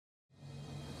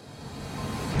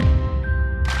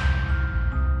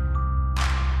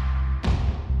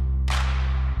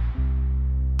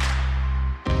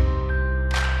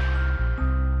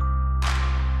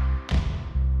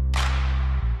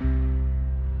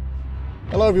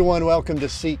Hello, everyone. Welcome to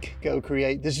Seek, Go,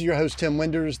 Create. This is your host, Tim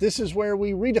Winders. This is where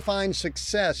we redefine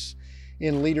success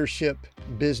in leadership,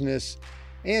 business,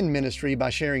 and ministry by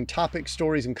sharing topics,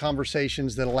 stories, and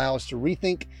conversations that allow us to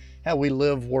rethink how we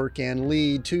live, work, and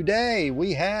lead. Today,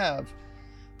 we have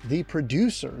the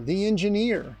producer, the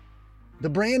engineer, the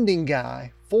branding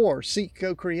guy for Seek,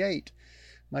 Go, Create,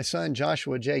 my son,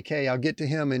 Joshua JK. I'll get to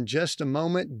him in just a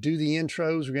moment, do the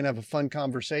intros. We're going to have a fun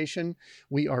conversation.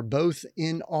 We are both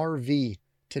in RV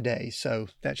today, so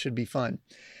that should be fun.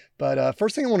 But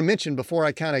first thing I want to mention before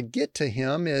I kind of get to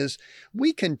him is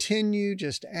we continue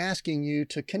just asking you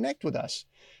to connect with us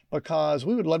because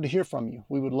we would love to hear from you.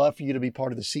 We would love for you to be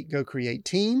part of the Seek, Go, Create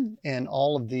team and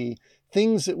all of the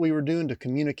things that we were doing to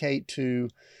communicate to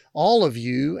all of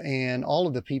you and all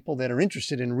of the people that are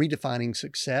interested in redefining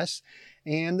success.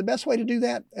 And the best way to do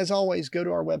that, as always, go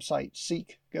to our website,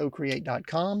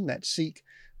 seekgocreate.com. That's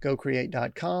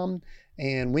seekgocreate.com.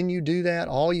 And when you do that,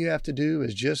 all you have to do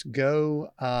is just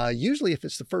go, usually if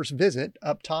it's the first visit,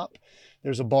 up top,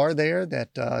 there's a bar there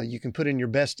that you can put in your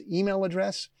best email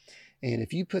address. And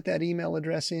if you put that email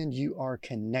address in, you are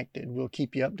connected. We'll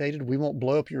keep you updated. We won't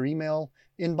blow up your email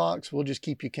inbox. We'll just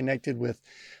keep you connected with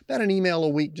about an email a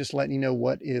week, just letting you know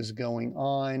what is going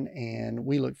on. And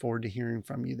we look forward to hearing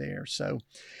from you there. So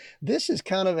this is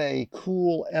kind of a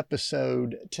cool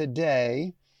episode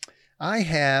today. I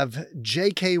have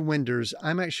J.K. Winders.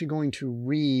 I'm actually going to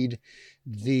read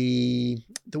the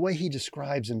way he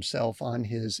describes himself on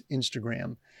his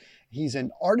Instagram. He's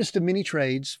an artist of many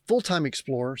trades, full-time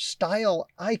explorer, style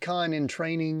icon in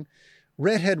training,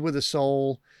 redhead with a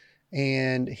soul,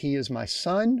 and he is my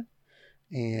son,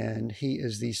 and he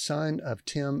is the son of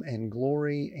Tim and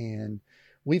Glory, and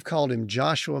we've called him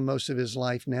Joshua most of his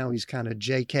life. Now he's kind of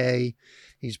JK.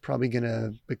 He's probably going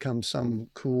to become some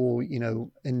cool,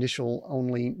 initial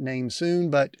only name soon,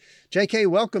 but JK,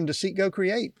 welcome to Seek, Go,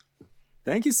 Create.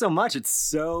 Thank you so much. It's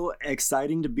so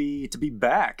exciting to be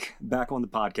back on the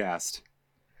podcast.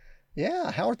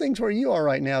 Yeah. How are things where you are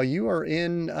right now? You are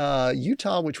in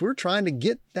Utah, which we're trying to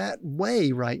get that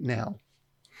way right now.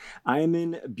 I am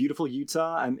in beautiful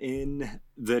Utah. I'm in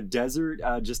the desert,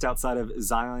 just outside of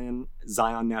Zion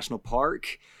National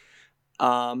Park.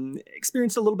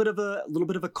 Experienced a little bit of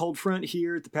a cold front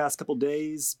here the past couple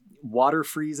days. Water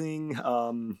freezing,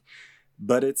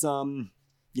 but it's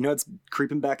it's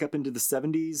creeping back up into the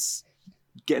 70s,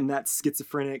 getting that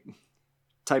schizophrenic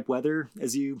type weather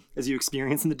as you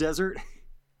experience in the desert.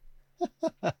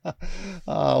 Oh,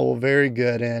 well, very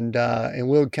good. And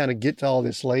we'll kind of get to all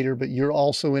this later, but you're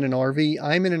also in an RV.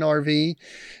 I'm in an RV.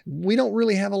 We don't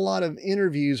really have a lot of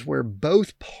interviews where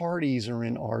both parties are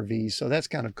in RVs, so that's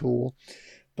kind of cool.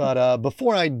 But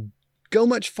before I go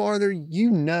much farther,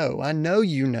 I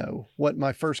know what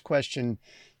my first question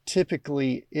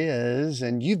typically is,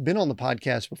 and you've been on the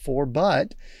podcast before,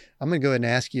 but I'm going to go ahead and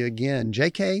ask you again.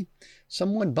 JK,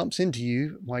 someone bumps into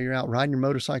you while you're out riding your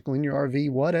motorcycle in your RV,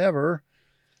 whatever.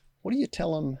 What do you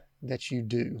tell them that you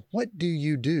do? What do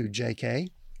you do, JK?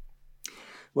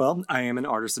 Well, I am an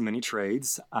artist of many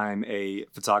trades. I'm a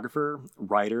photographer,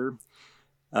 writer,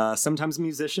 sometimes a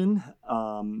musician,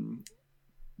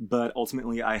 but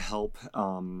ultimately I help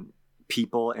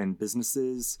people and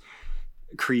businesses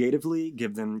creatively,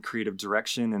 give them creative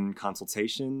direction and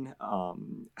consultation,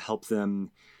 help them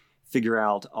figure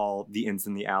out all the ins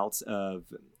and the outs of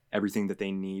everything that they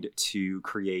need to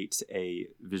create a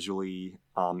visually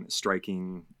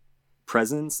striking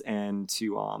presence and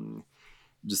to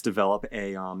just develop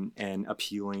an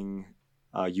appealing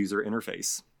user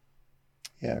interface.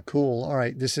 Yeah, cool. All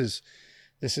right. This is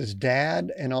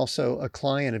Dad and also a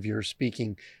client of yours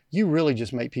speaking. You really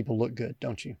just make people look good,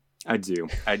 don't you? I do.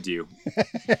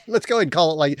 Let's go ahead and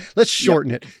call it let's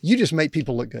shorten it. You just make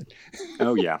people look good.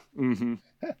 Oh, yeah. Mm-hmm.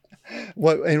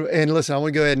 And listen, I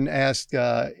want to go ahead and ask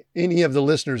any of the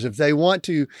listeners, if they want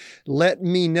to let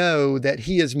me know that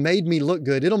he has made me look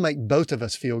good, it'll make both of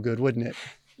us feel good, wouldn't it?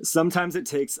 Sometimes it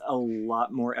takes a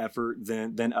lot more effort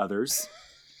than others.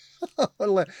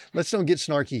 Let's don't get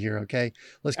snarky here, okay?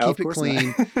 Let's keep it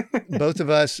clean. Both of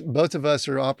us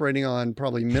are operating on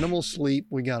probably minimal sleep.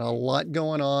 We got a lot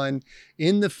going on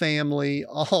in the family,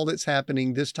 all that's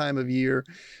happening this time of year.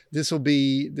 This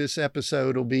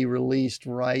episode will be released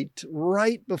right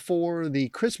before the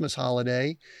Christmas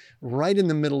holiday, right in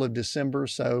the middle of December.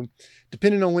 So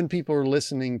depending on when people are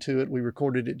listening to it, we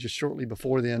recorded it just shortly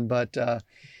before then. But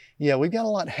yeah, we've got a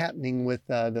lot happening with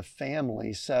the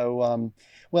family. So,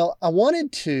 well, I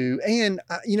wanted to, and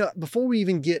before we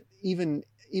even get even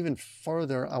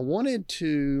further, I wanted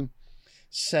to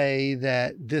say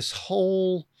that this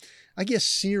whole I guess,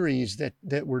 series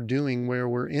that we're doing where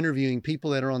we're interviewing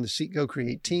people that are on the Seek Go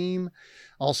Create team,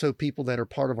 also people that are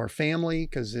part of our family,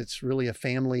 because it's really a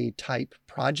family type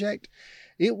project.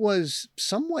 It was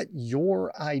somewhat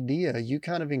your idea. You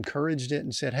kind of encouraged it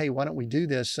and said, hey, why don't we do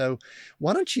this? So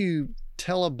why don't you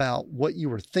tell about what you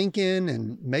were thinking,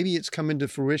 and maybe it's coming to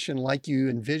fruition like you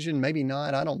envisioned, maybe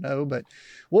not, I don't know, but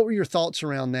what were your thoughts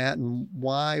around that, and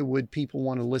why would people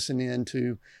want to listen in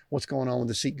to what's going on with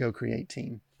the Seek Go Create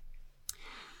team?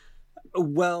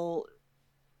 Well,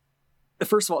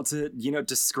 first of all, to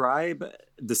describe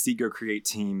the Seek Go Create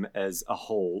team as a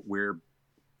whole, we're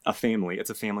a family. It's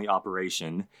a family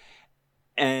operation,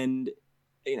 and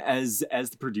as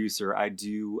the producer,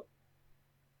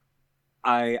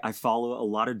 I follow a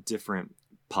lot of different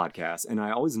podcasts, and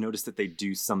I always notice that they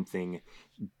do something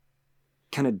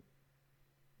kind of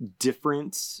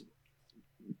different,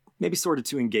 maybe sort of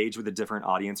to engage with a different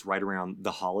audience right around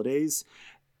the holidays.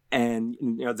 And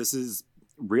this is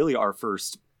really our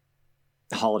first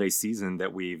holiday season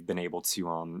that we've been able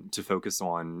to focus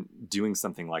on doing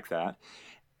something like that.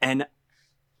 And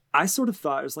I sort of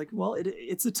thought, I was like, well,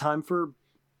 it's a time for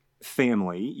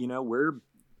family. We're,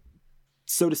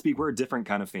 so to speak, we're a different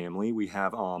kind of family. We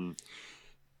have my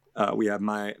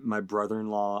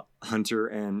brother-in-law Hunter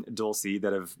and Dulcie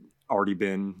that have already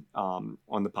been on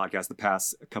the podcast the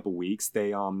past couple weeks.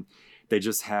 They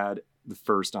just had the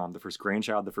first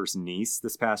grandchild, the first niece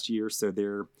this past year, so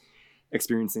they're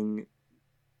experiencing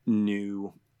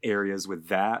new areas with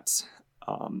that.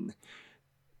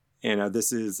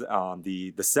 This is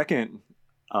the second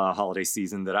holiday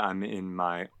season that I'm in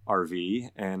my RV,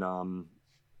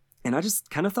 and I just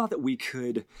kind of thought that we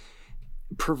could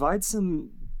provide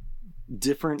some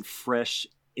different, fresh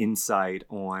insight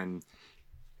on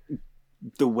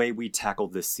the way we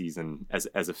tackled this season as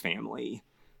a family.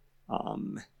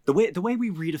 The way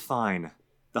we redefine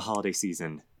the holiday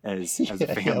season as a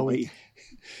family.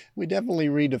 We definitely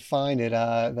redefine it.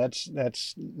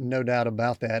 That's no doubt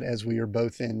about that, as we are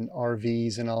both in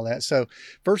RVs and all that. So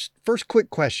first quick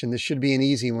question. This should be an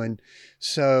easy one.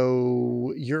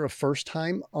 So you're a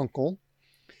first-time uncle.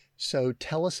 So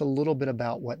tell us a little bit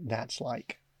about what that's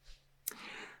like.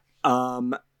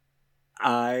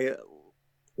 I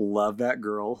love that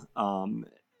girl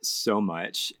so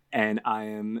much, and I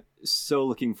am so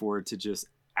looking forward to just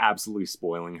absolutely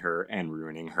spoiling her and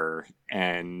ruining her.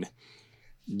 And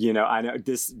I know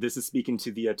this is speaking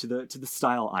to the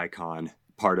style icon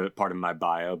part of my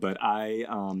bio, but I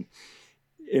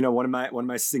one of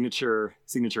my signature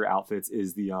outfits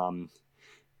is the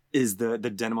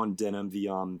denim on denim,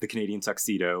 the Canadian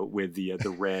tuxedo with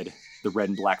the red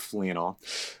and black flannel,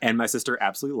 and my sister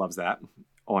absolutely loves that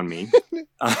on me.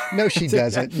 No, she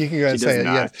doesn't. You can go ahead and say it.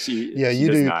 Not. Yeah,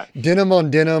 you do not. Denim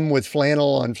on denim with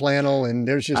flannel on flannel, and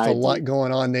there's just a lot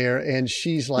going on there. And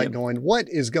she's like going, "What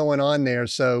is going on there?"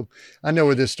 So I know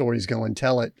where this story's going.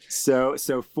 Tell it. So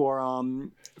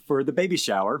for the baby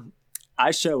shower,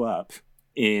 I show up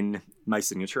in my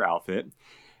signature outfit,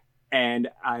 and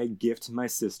I gift my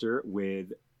sister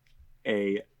with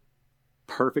a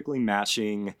perfectly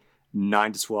matching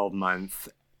 9 to 12 month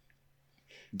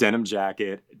denim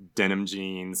jacket, denim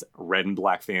jeans, red and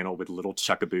black flannel with little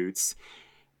chukka boots.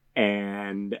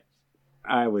 And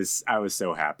I was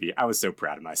so happy. I was so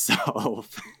proud of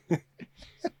myself.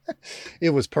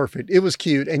 It was perfect. It was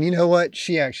cute. And you know what?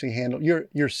 She actually handled,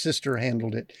 your sister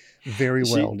handled it very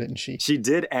well, didn't she? She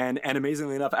did. And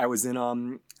amazingly enough, I was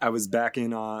back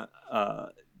in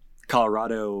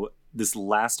Colorado this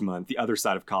last month, the other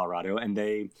side of Colorado, and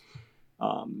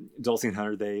Dulcie and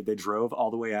Hunter, they drove all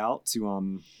the way out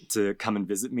to come and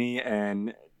visit me,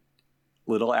 and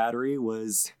little Addery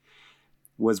was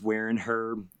wearing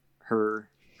her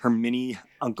mini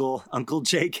Uncle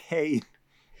JK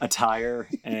attire,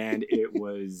 and it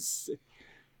was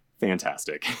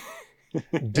fantastic.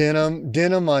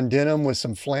 Denim on denim with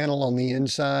some flannel on the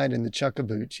inside and the chukka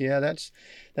boots. Yeah,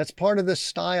 that's part of the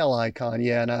style icon.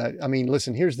 Yeah, and I mean,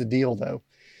 listen, here's the deal though.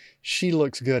 She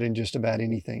looks good in just about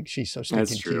anything. She's so stinking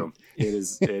That's true. Cute. It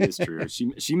is true.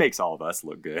 She makes all of us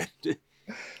look good.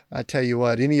 I tell you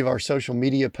what, any of our social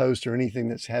media posts or anything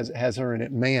that has her in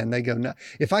it, man, they go nuts.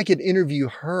 If I could interview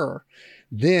her,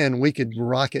 then we could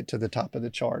rock it to the top of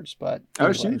the charts. But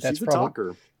anyway, she's a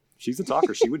talker. She's a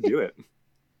talker. She would do it.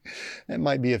 That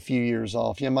might be a few years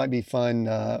off. Yeah, it might be fun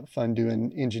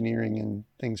doing engineering and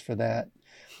things for that.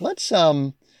 Let's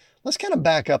kind of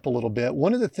back up a little bit.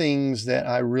 One of the things that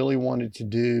I really wanted to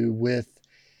do with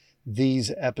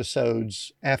these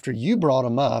episodes, after you brought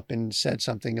them up and said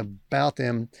something about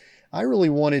them, I really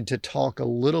wanted to talk a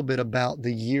little bit about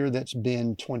the year that's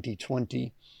been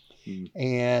 2020.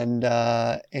 and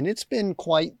it's been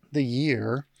quite the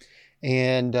year.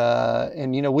 And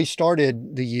we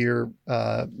started the year.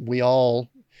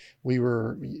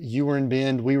 You were in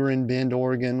Bend, we were in Bend,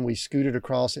 Oregon. We scooted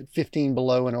across at 15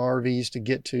 below in RVs to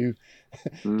get to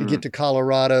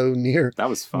Colorado that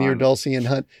was fun. near Dulcie and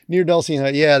Hunt.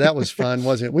 Yeah, that was fun,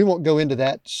 wasn't it? We won't go into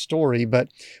that story, but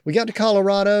we got to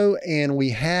Colorado and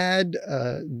we had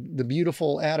the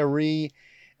beautiful Atteree,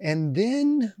 and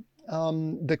then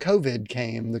the COVID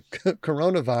came, the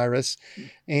coronavirus,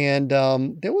 and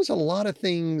there was a lot of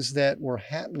things that were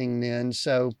happening then.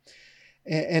 So,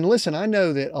 and listen, I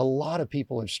know that a lot of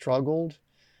people have struggled.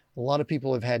 A lot of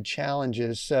people have had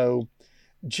challenges. So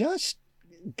just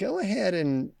go ahead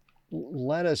and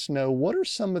let us know, what are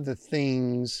some of the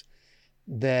things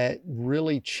that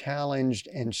really challenged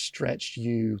and stretched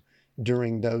you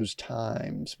during those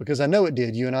times? Because I know it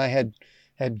did. You and I had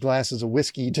glasses of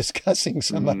whiskey discussing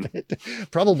some of it,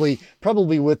 probably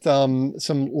with some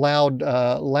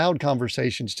loud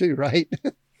conversations too, right?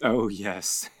 Oh,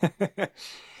 yes.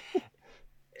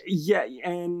 Yeah.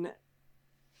 And,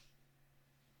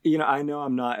 I know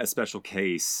I'm not a special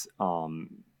case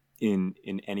in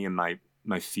any of my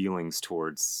feelings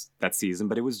towards that season,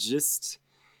 but it was just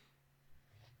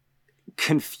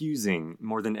confusing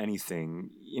more than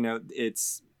anything.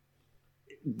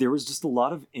 There was just a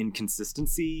lot of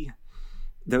inconsistency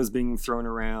that was being thrown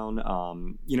around,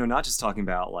 not just talking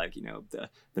about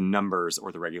the numbers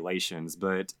or the regulations,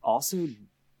 but also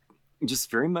just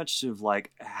very much of what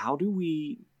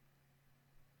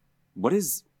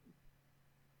does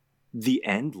the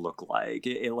end look like?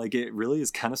 It really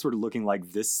is kind of sort of looking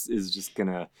like this is just going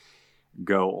to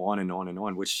go on and on and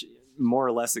on, which more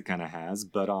or less it kind of has.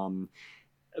 But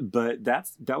that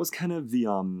was kind of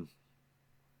the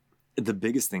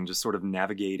biggest thing, just sort of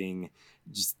navigating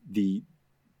just the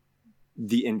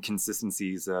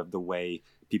inconsistencies of the way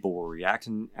people were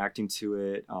acting to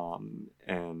it,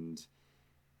 and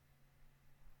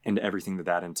everything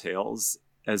that entails.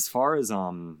 As far as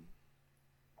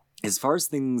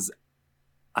things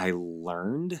I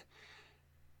learned,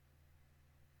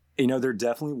 there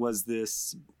definitely was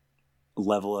this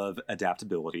level of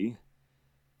adaptability.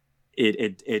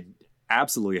 It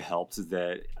absolutely helped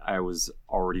that I was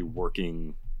already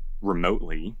working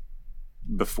remotely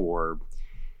before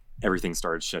everything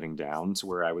started shutting down, to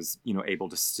where I was, able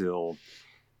to still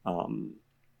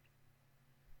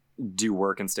do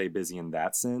work and stay busy in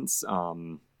that sense.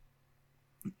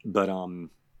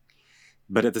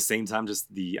 But at the same time,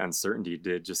 just the uncertainty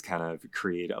did just kind of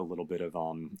create a little bit of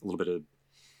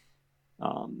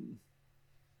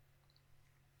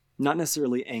not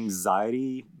necessarily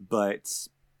anxiety, but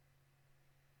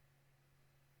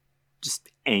just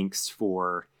angst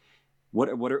for what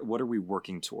are we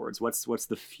working towards? What's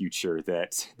the future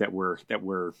that we're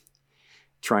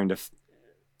trying to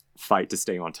fight to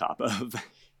stay on top of?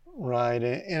 Right.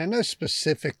 And I know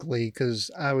specifically because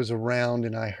I was around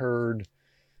and I heard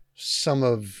some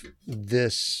of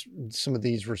these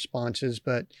responses,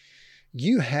 but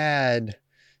you had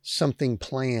something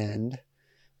planned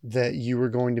that you were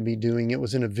going to be doing. It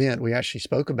was an event. We actually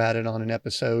spoke about it on an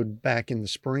episode back in the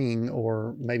spring,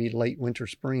 or maybe late winter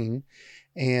spring.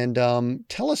 And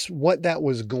tell us what that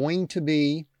was going to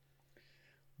be.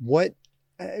 We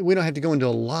don't have to go into a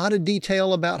lot of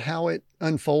detail about how it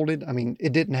unfolded. I mean,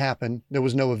 it didn't happen. There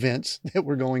was no events that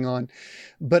were going on,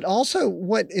 but also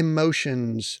what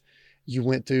emotions you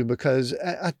went through, because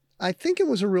I think it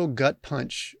was a real gut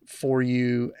punch for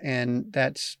you, and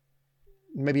that's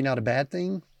maybe not a bad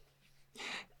thing.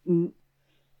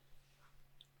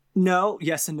 No,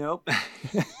 yes and no.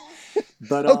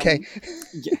 But okay.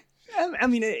 Yeah, I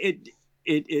mean,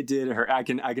 it did hurt. I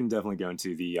can definitely go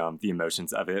into the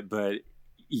emotions of it, but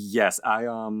yes,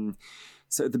 so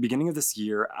at the beginning of this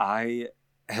year, I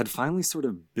had finally sort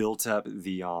of built up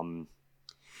the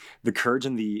courage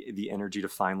and the energy to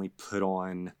finally put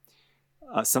on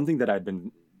something that I'd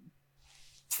been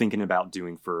thinking about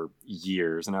doing for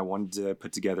years, and I wanted to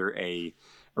put together a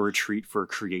retreat for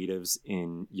creatives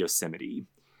in Yosemite.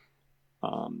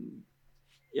 I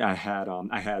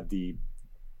had the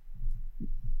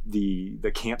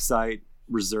campsite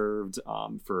reserved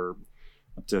for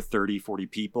up to 30-40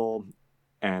 people,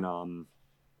 and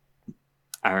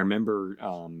I remember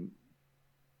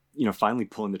finally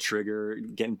pulling the trigger,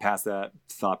 getting past that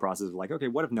thought process of okay,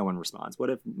 what if no one responds? What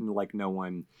if no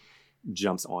one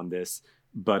jumps on this?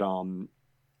 But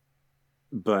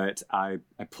I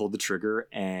pulled the trigger,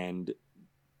 and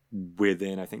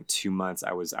within I think 2 months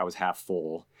I was half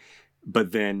full.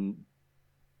 But then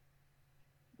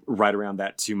right around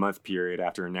that 2-month period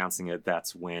after announcing it,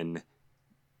 that's when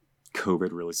COVID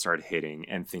really started hitting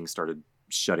and things started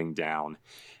shutting down.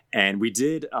 And we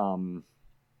did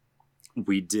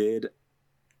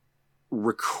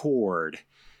record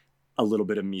a little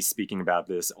bit of me speaking about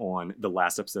this on the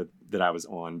last episode that I was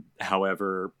on.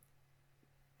 However,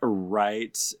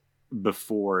 right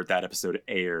before that episode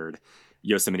aired,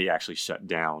 Yosemite actually shut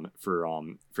down for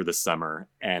the summer,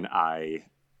 and I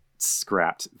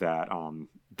scrapped that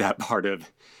that part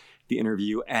of the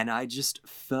interview. And I just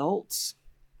felt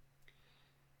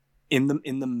in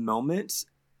the moment,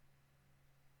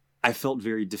 I felt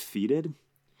very defeated,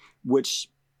 which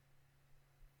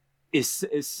is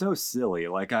so silly.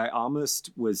 Like, I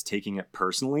almost was taking it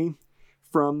personally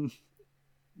from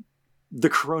the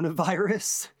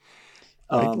coronavirus.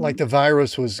 Like the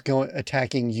virus was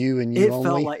attacking you and you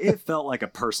only. It felt like a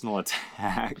personal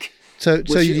attack. So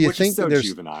do you think so that there's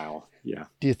juvenile? Yeah.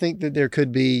 Do you think that there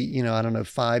could be, I don't know,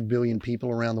 5 billion people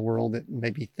around the world that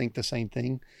maybe think the same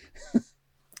thing?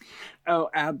 Oh,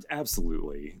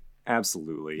 absolutely, and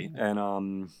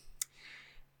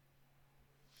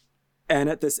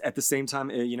at the same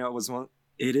time,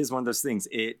 it is one of those things.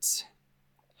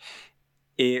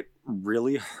 It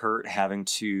really hurt having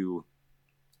to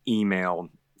email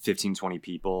 15, 20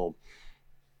 people,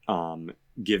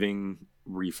 giving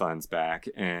refunds back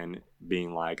and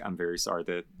being like, I'm very sorry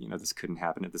that, this couldn't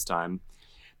happen at this time.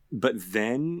 But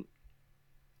then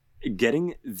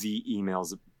getting the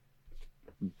emails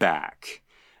back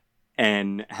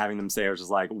and having them say, I was just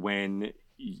like, when,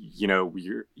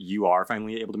 you are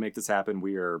finally able to make this happen,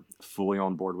 we are fully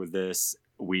on board with this.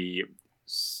 We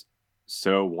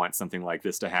so want something like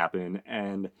this to happen.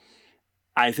 And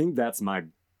I think that's my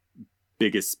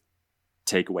biggest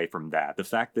takeaway from that. The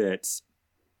fact that,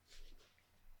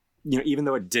 even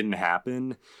though it didn't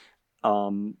happen,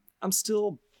 I'm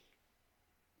still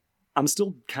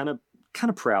kind of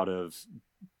proud of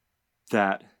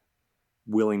that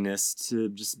willingness to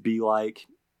just be like,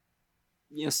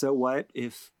 so what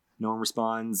if no one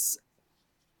responds?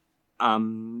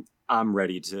 I'm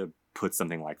ready to put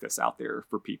something like this out there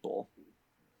for people.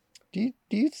 Do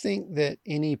you think that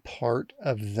any part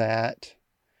of that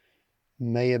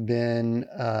may have been,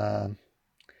 I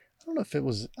don't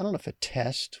know if a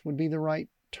test would be the right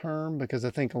term, because I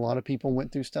think a lot of people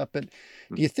went through stuff, but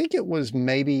do you think it was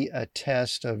maybe a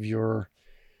test of your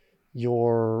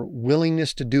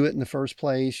willingness to do it in the first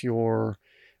place, your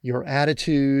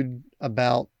attitude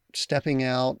about stepping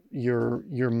out, your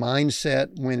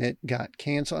mindset when it got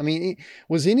canceled? I mean,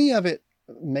 was any of it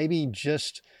maybe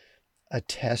just a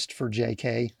test for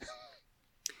JK?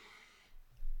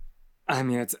 I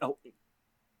mean, it's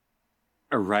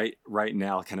right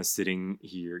now, kind of sitting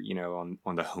here,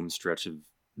 on the home stretch of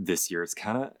this year, it's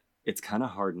kind of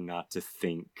hard not to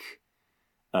think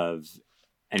of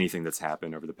anything that's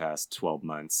happened over the past 12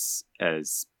 months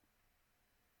as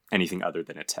anything other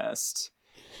than a test.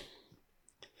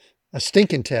 A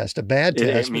stinking test, a bad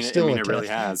test, but still a test. It really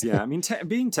has. Yeah. I mean,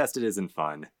 being tested isn't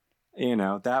fun.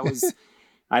 That was,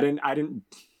 I did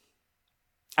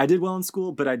well in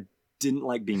school, but I didn't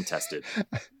like being tested.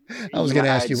 I was going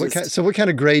to ask you, what kind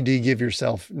of grade do you give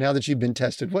yourself now that you've been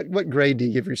tested? What grade do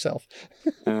you give yourself?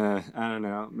 I don't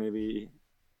know, maybe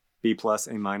B+,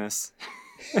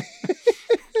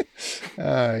 A-.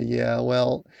 Yeah,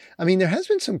 well, I mean, there has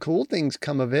been some cool things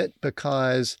come of it,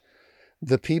 because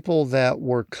the people that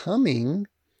were coming,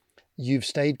 you've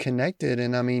stayed connected.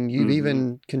 And I mean, you've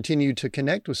even continued to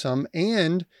connect with some.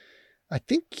 And I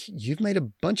think you've made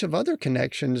a bunch of other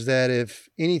connections that if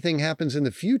anything happens in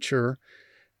the future,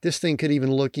 this thing could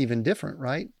even look even different,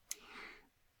 right?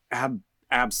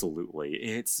 Absolutely.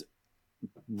 It's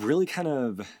really kind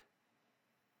of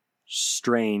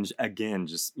strange, again,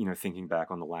 just, thinking back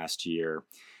on the last year,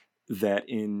 that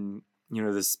in,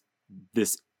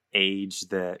 this age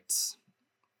that,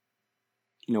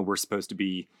 we're supposed to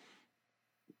be,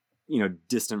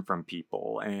 distant from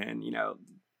people and,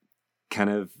 kind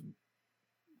of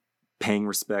paying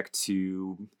respect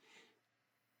to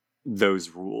those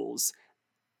rules.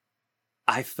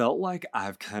 I felt like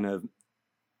I've kind of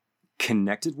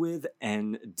connected with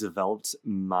and developed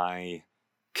my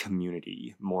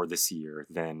community more this year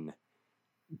than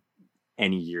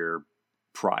any year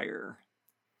prior,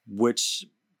 which,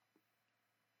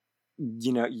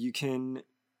 you can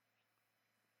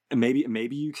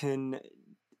maybe you can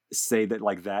say that,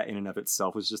 like, that in and of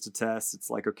itself was just a test. It's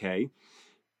like, okay,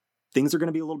 things are going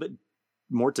to be a little bit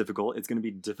more difficult. It's going to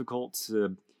be difficult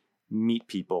to meet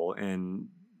people and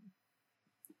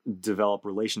develop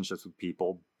relationships with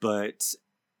people, but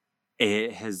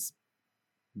it has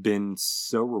been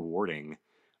so rewarding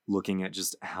looking at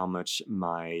just how much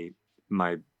my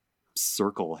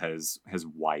circle has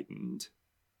widened.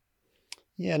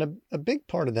 Yeah, and a big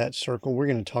part of that circle, we're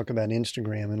going to talk about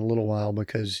Instagram in a little while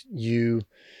because you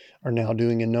are now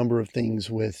doing a number of things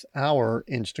with our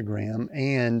Instagram,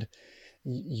 and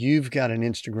you've got an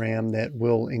Instagram that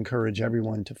will encourage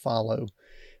everyone to follow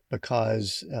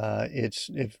because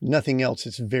it's, if nothing else,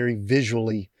 it's very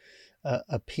visually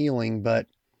appealing. But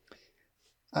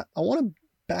I want to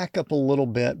back up a little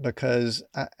bit because,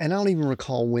 and I don't even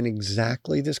recall when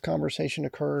exactly this conversation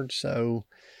occurred. So,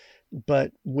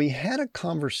 but we had a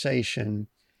conversation,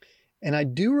 and I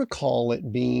do recall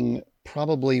it being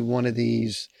probably one of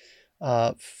these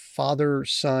father,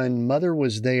 son, mother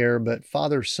was there, but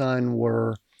father, son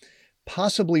were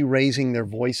possibly raising their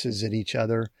voices at each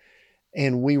other.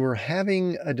 And we were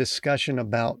having a discussion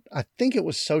about, I think it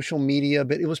was social media,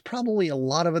 but it was probably a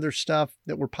lot of other stuff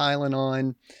that were piling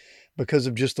on because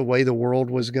of just the way the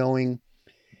world was going.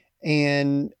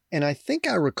 And I think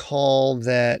I recall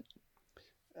that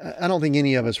I don't think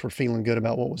any of us were feeling good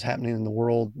about what was happening in the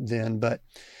world then, but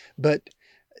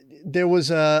there was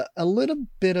a little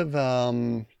bit of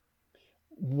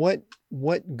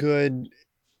what good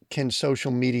can social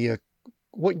media,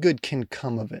 what good can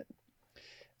come of it?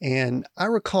 And I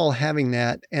recall having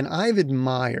that, and I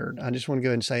just want to go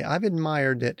ahead and say, I've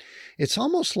admired that it's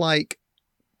almost like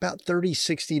about 30,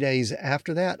 60 days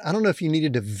after that. I don't know if you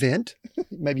needed to vent.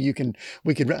 Maybe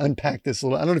we could unpack this a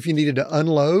little. I don't know if you needed to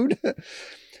unload,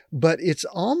 but it's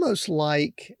almost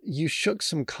like you shook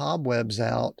some cobwebs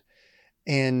out,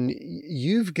 and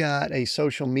you've got a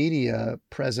social media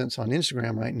presence on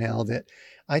Instagram right now that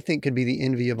I think could be the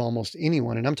envy of almost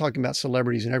anyone. And I'm talking about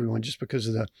celebrities and everyone just because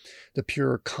of the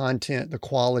pure content, the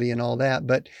quality and all that.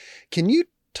 But can you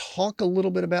talk a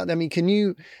little bit about that? I mean,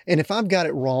 and if I've got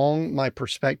it wrong, my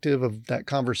perspective of that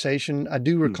conversation, I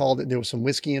do recall that there was some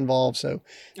whiskey involved. So,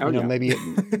 maybe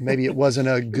it wasn't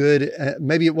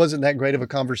maybe it wasn't that great of a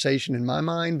conversation in my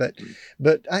mind, but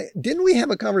didn't we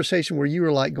have a conversation where you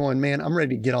were like going, man, I'm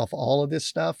ready to get off all of this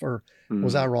stuff, or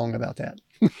was I wrong about that?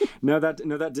 No,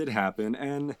 that did happen.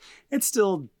 And it's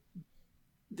still,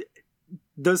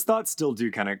 those thoughts still do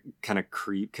kind of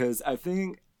creep. 'Cause I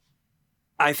think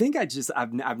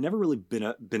I've never really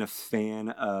been a fan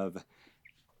of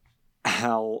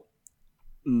how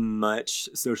much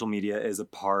social media is a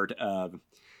part of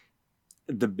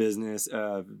the business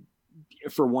of,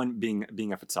 for one,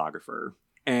 being a photographer.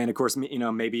 And of course,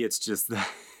 maybe it's just that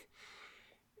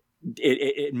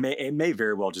it may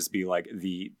very well just be like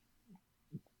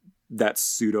that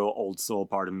pseudo old soul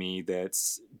part of me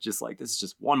that's just like, this is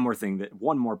just one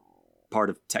more part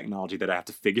of technology that I have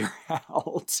to figure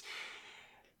out.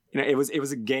 It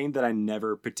was a game that I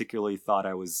never particularly thought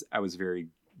I was very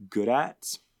good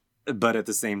at, but at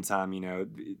the same time,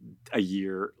 a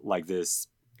year like this,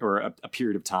 or a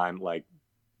period of time like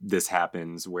this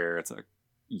happens where it's like,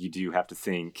 you do have to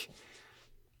think,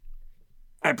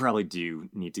 I probably do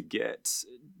need to get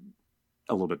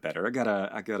a little bit better. I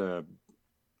gotta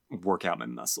work out my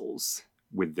muscles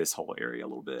with this whole area a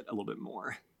little bit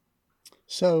more.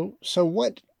 So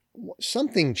what,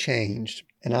 something changed,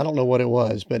 and I don't know what it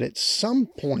was, but at some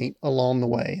point along the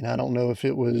way, and I don't know if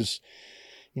it was,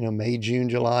 May, June,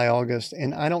 July, August,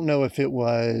 and I don't know if it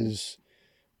was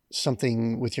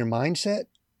something with your mindset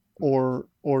or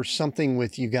something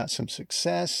with, you got some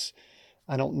success.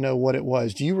 I don't know what it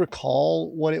was. Do you recall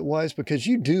what it was? Because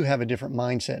you do have a different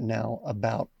mindset now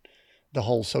about the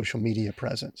whole social media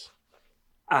presence.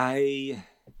 I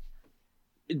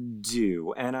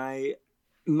do. And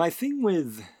my thing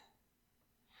with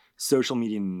social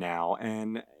media now,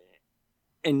 and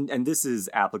this is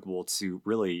applicable to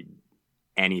really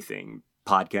anything,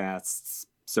 podcasts,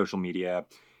 social media,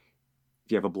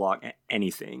 if you have a blog,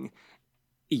 anything,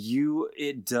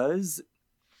 it does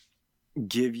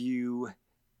give you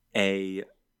a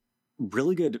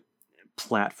really good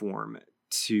platform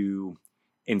to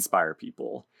inspire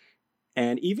people.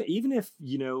 And even if,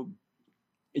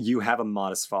 you have a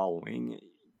modest following,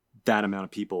 that amount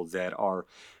of people that are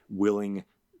willing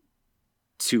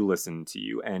to listen to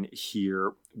you and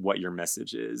hear what your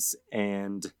message is.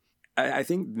 And I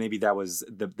think maybe that was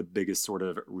the biggest sort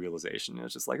of realization.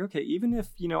 It's just like, okay, even if,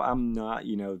 I'm not,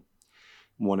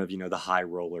 one of, the high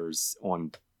rollers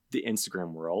on the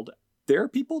Instagram world, there are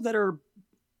people that are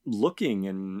looking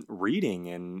and reading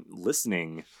and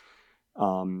listening.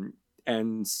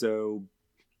 And so,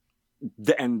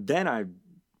 and then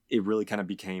it really kind of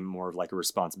became more of like a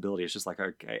responsibility. It's just like,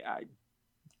 okay,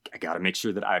 I got to make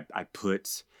sure that I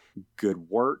put good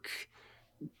work,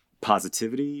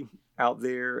 positivity out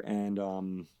there.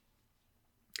 And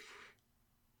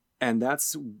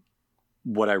that's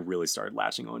what I really started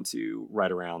latching onto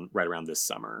right around this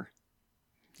summer.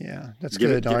 Yeah, that's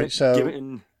good. All right. So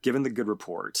given the good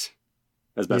report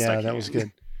as best I can. Yeah, that was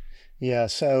good. Yeah.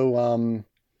 So,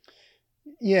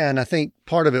 yeah, and I think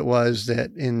part of it was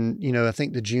that I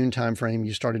think the June timeframe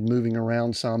you started moving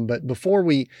around some. But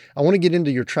I want to get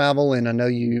into your travel, and I know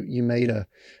you made a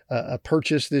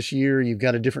purchase this year. You've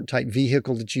got a different type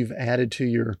vehicle that you've added to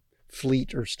your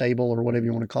fleet or stable or whatever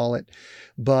you want to call it.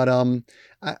 But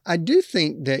I do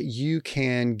think that you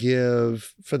can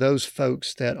give for those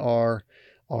folks that are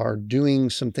doing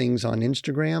some things on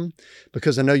Instagram,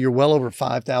 because I know you're well over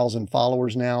 5,000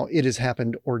 followers now. It has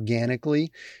happened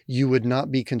organically. You would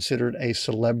not be considered a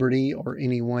celebrity or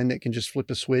anyone that can just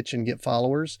flip a switch and get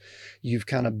followers. You've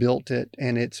kind of built it,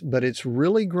 but it's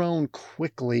really grown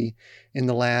quickly in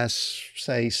the last,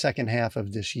 say, second half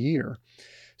of this year.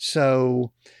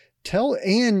 So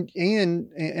and I'm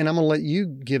going to let you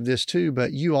give this too,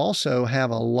 but you also have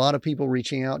a lot of people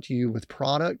reaching out to you with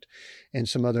product and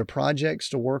some other projects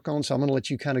to work on. So I'm going to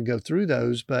let you kind of go through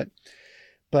those, but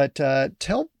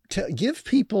give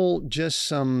people just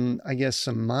some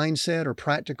mindset or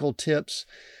practical tips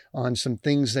on some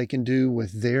things they can do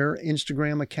with their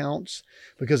Instagram accounts,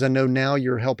 because I know now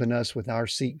you're helping us with our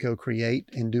Seek Go Create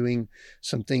and doing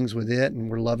some things with it, and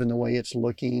we're loving the way it's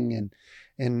looking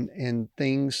and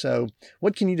things. So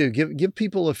what can you do? Give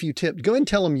people a few tips. Go ahead and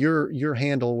tell them your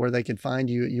handle, where they can find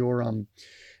you at your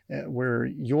where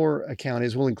your account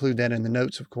is. We'll include that in the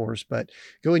notes, of course, but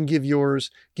go ahead and give yours,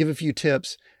 give a few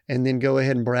tips, and then go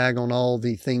ahead and brag on all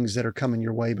the things that are coming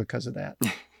your way because of that.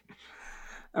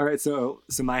 All right. So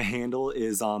my handle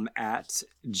is at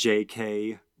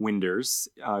JK Winders.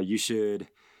 You should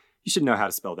know how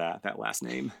to spell that last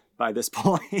name by this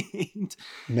point.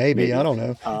 Maybe. I don't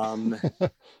know.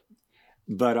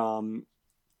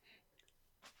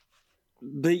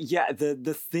 But yeah,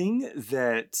 the thing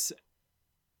that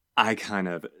I kind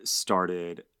of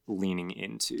started leaning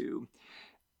into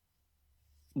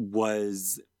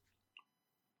was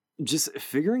just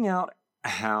figuring out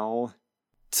how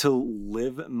to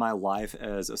live my life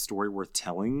as a story worth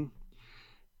telling.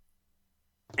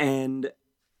 And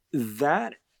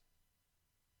that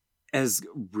has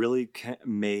really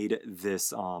made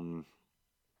this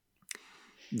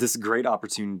this great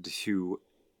opportunity to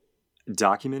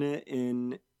document it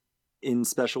in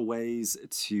special ways,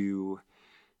 to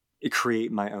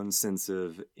create my own sense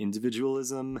of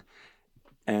individualism,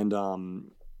 and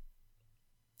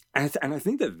I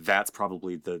think that that's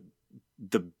probably the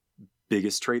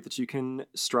biggest trait that you can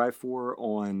strive for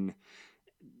on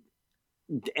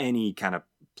any kind of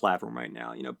platform right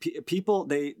now. You know, people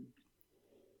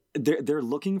they're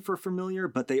looking for familiar,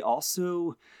 but they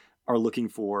also are looking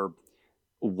for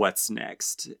what's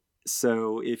next.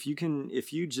 So if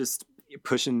you just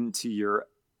push into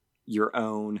your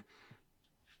own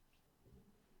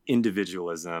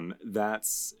individualism,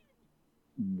 that's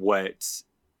what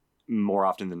more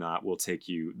often than not will take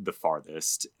you the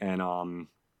farthest. And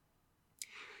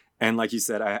like you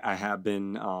said, I have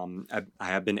been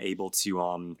able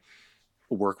to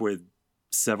work with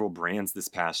several brands this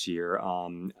past year.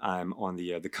 I'm on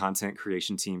the content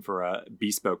creation team for a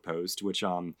Bespoke Post, which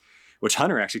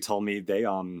Hunter actually told me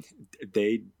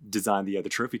they designed the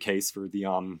trophy case for the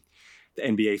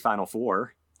NBA Final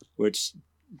Four, which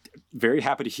very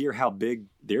happy to hear how big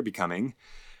they're becoming.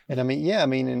 And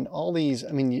and all these,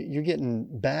 you're getting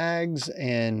bags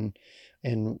and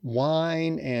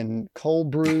wine and cold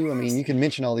brew. You can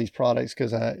mention all these products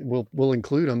because we'll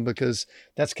include them, because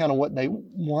that's kind of what they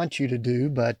want you to do.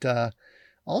 But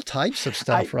all types of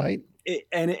stuff, right?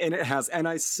 It has, and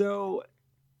I so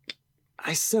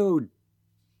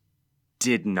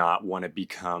did not want to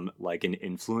become like an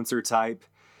influencer type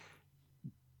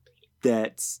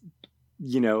that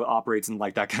operates in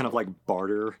like that kind of like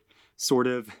barter sort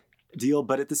of deal.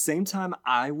 But at the same time,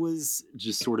 I was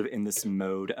just sort of in this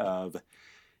mode of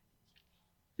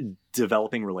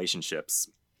developing relationships.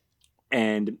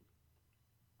 And,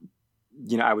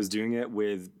 I was doing it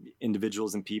with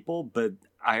individuals and people, but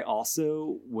I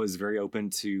also was very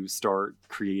open to start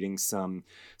creating some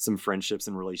friendships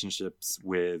and relationships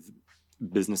with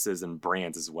businesses and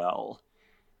brands as well.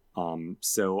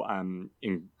 So I'm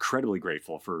incredibly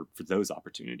grateful for those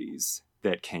opportunities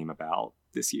that came about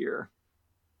this year.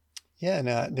 Yeah,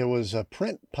 and there was a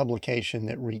print publication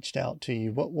that reached out to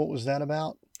you. What was that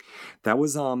about? That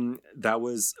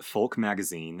was Folk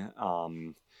Magazine,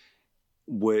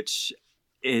 which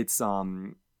it's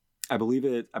I believe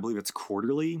it's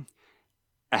quarterly.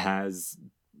 It has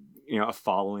a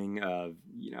following of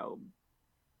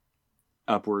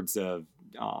upwards of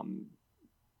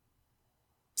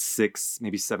 600,000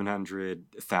 maybe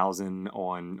 700,000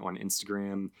 on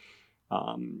Instagram.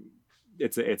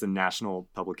 it's a national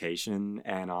publication,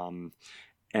 and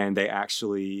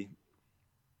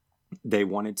they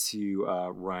wanted to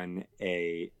run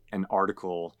an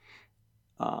article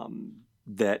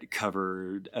that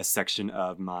covered a section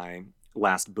of my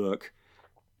last book,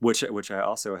 which I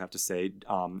also have to say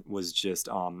was just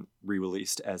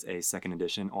re-released as a second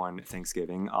edition on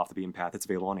Thanksgiving, Off the Beaten Path. It's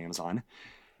available on Amazon.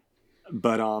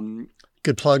 But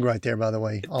good plug right there, by the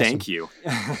way. Awesome. Thank you.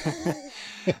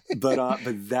 but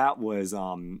that was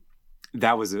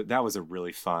a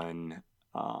really fun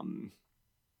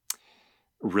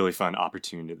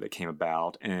opportunity that came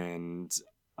about, and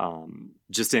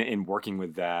just in working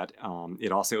with that,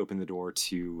 it also opened the door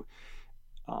to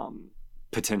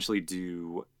potentially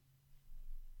do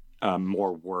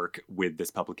more work with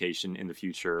this publication in the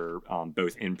future,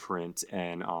 both in print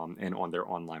and on their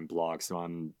online blog. So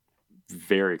I'm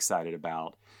very excited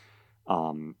about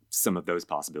some of those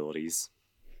possibilities.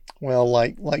 Well,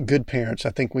 like good parents,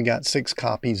 I think we got 6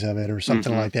 copies of it or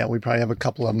something like that. We probably have a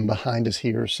couple of them behind us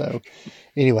here. So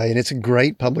anyway, and it's a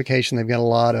great publication. They've got a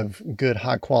lot of good,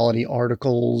 high quality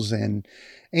articles, and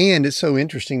it's so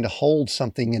interesting to hold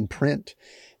something in print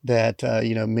that,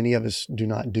 many of us do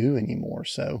not do anymore.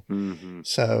 So,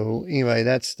 so anyway,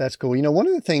 that's cool. One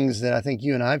of the things that I think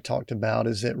you and I've talked about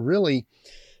is that really,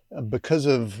 because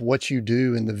of what you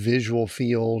do in the visual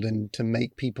field and to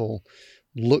make people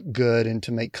look good and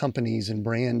to make companies and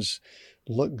brands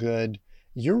look good,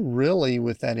 you're really,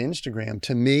 with that Instagram,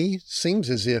 to me, seems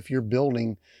as if you're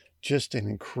building just an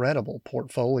incredible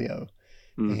portfolio.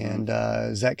 And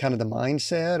is that kind of the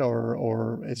mindset,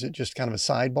 or is it just kind of a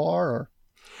sidebar? Or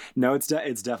no, it's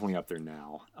definitely up there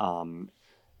now,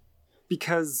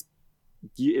 because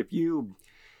if you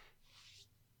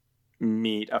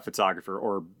meet a photographer,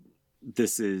 or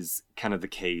this is kind of the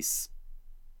case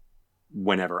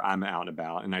whenever I'm out and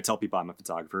about, and I tell people I'm a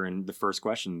photographer, and the first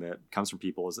question that comes from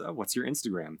people is, "Oh, what's your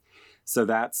Instagram?" So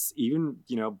that's even,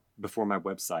 before my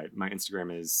website, my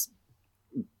Instagram is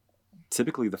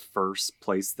typically the first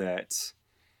place that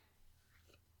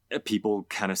people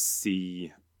kind of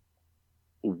see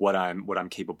what I'm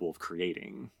capable of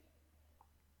creating.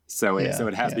 So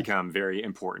it has become very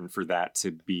important for that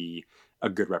to be a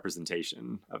good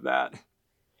representation of that.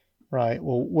 Right.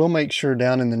 Well, we'll make sure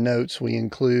down in the notes we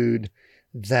include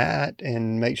that,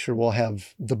 and make sure we'll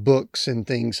have the books and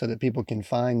things so that people can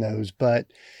find those. But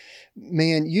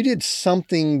man, you did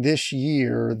something this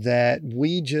year that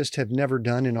we just have never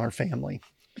done in our family.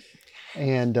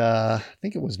 And I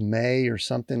think it was May or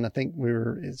something. I think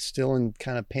it's still in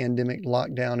kind of pandemic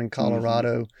lockdown in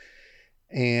Colorado.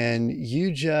 And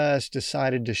you just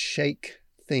decided to shake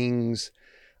things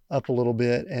up a little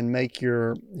bit and make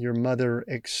your mother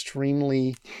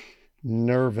extremely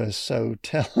nervous. So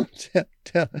tell,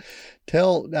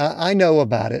 I know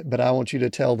about it, but I want you to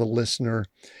tell the listener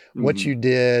what you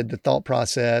did, the thought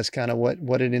process, kind of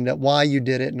what it ended up, why you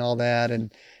did it and all that,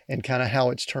 and kind of how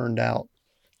it's turned out.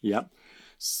 Yep.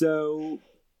 So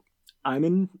I'm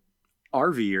an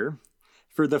RVer.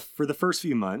 For the first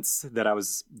few months that I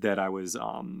was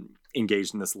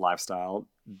engaged in this lifestyle,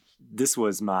 this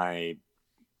was my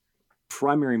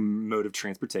primary mode of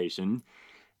transportation.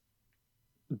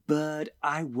 But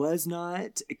I was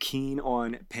not keen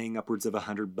on paying upwards of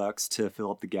 $100 to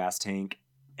fill up the gas tank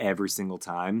every single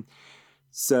time.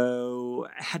 So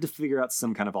I had to figure out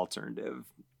some kind of alternative.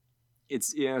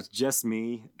 It's just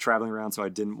me traveling around, so I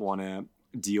didn't want to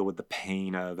deal with the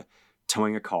pain of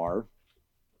towing a car.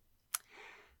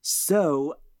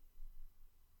 So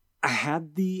I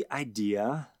had the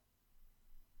idea,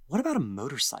 what about a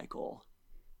motorcycle?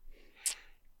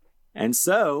 And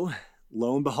so,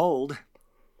 lo and behold,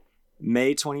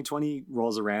 May 2020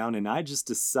 rolls around, and I just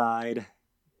decide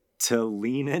to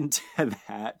lean into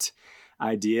that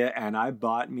idea, and I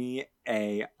bought me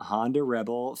a Honda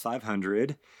Rebel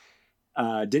 500.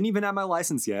 Didn't even have my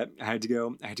license yet. I had to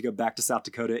go back to South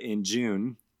Dakota in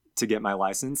June to get my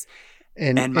license.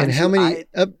 And how many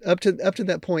up to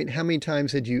that point, how many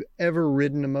times had you ever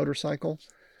ridden a motorcycle?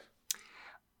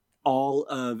 All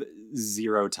of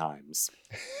 0 times.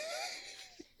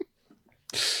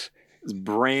 It's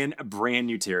brand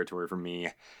new territory for me.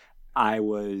 I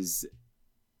was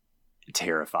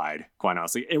terrified, quite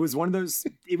honestly. It was one of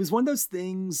those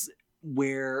things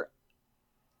where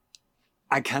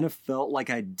I kind of felt like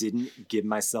I didn't give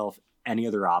myself any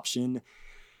other option.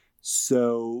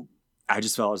 So I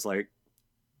just felt, I was like,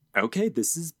 okay,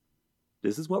 this is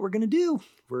what we're going to do.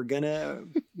 We're going to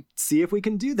see if we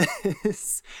can do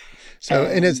this. So,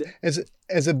 and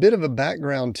as a bit of a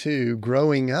background too,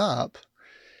 growing up,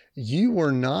 you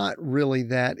were not really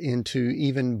that into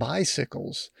even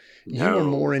bicycles. You were No.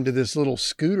 more into this little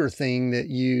scooter thing that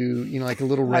like a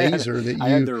little razor that I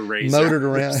had you the razor. motored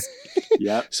around.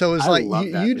 Yep. So it's I like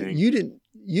love that thing.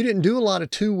 you didn't do a lot of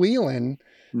two-wheeling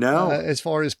No. as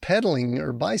far as pedaling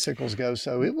or bicycles go.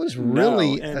 So it was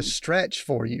really No, a stretch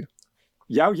for you.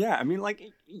 Yeah, yeah. I mean, like,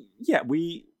 yeah,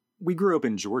 we grew up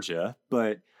in Georgia,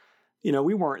 but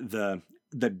we weren't the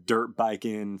dirt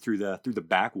biking through the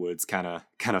backwoods kind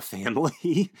of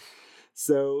family.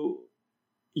 So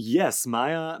yes,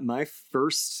 my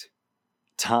first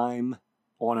time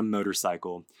on a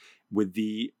motorcycle with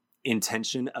the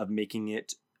intention of making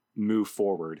it move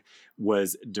forward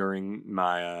was during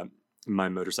my my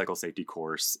motorcycle safety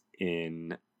course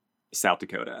in South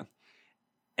Dakota.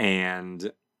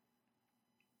 And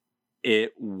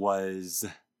it was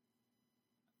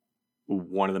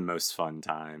one of the most fun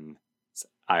times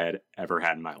I had ever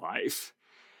had in my life.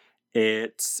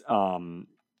 It's and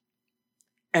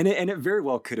it very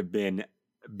well could have been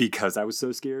because I was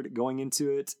so scared going into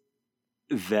it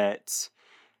that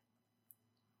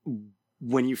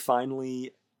when you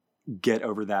finally get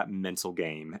over that mental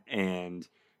game and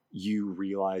you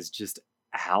realize just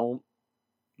how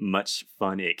much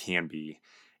fun it can be,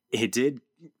 it did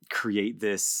create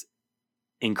this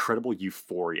incredible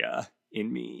euphoria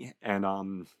in me.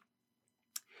 And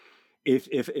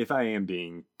if I am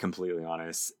being completely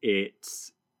honest, it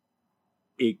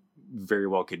very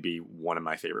well could be one of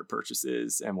my favorite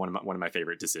purchases and one of my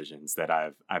favorite decisions that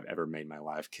I've ever made in my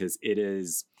life, because it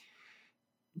is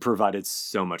provided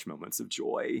so much moments of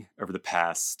joy over the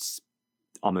past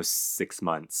almost 6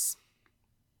 months.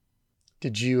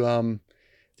 Did you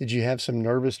have some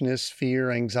nervousness,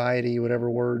 fear, anxiety, whatever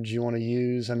words you want to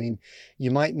use? I mean,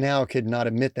 you might now could not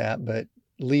admit that, but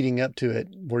leading up to it,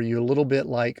 were you a little bit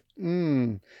like,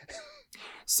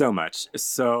 So much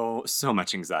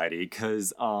anxiety,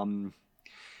 because I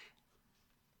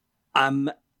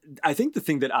think the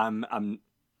thing that I'm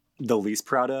the least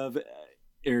proud of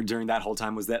during that whole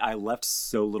time was that I left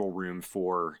so little room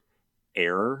for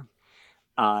error.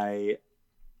 I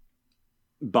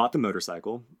bought the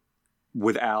motorcycle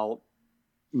without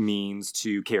means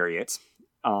to carry it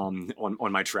on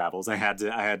my travels. I had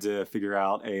to figure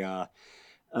out a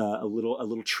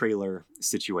little trailer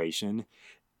situation,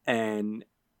 and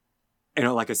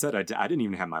like I said, I didn't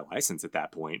even have my license at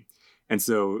that point. And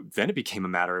so then it became a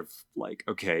matter of like,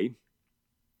 okay,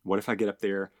 what if I get up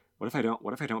there? What if I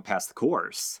don't pass the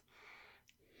course?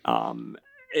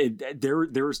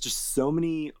 There was just so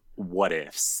many what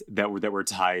ifs that were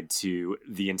tied to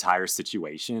the entire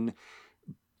situation.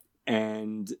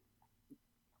 And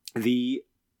the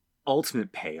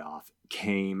ultimate payoff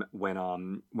came when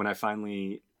I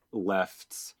finally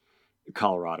left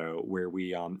Colorado, where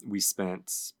we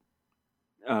spent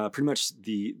pretty much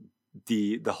the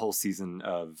whole season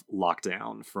of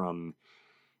lockdown from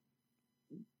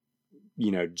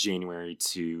January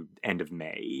to end of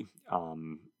May,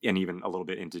 and even a little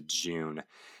bit into June.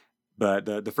 But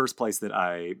the first place that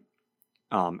I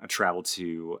traveled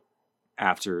to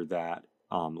after that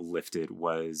lifted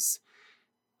was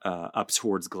up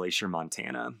towards Glacier,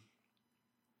 Montana.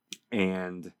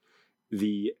 And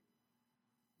the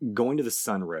Going to the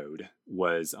Sun Road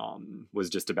was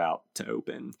just about to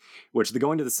open, which the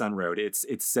Going to the Sun Road, it's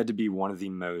said to be one of the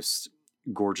most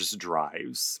gorgeous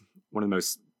drives, one of the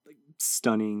most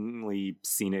stunningly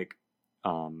scenic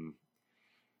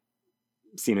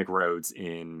roads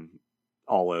in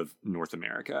all of North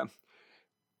America.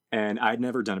 And I'd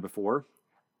never done it before.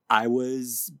 I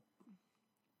was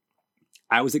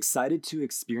excited to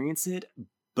experience it,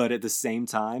 but at the same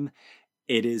time,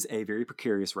 it is a very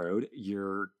precarious road.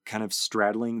 You're kind of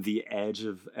straddling the edge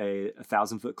of a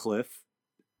 1,000-foot cliff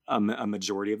a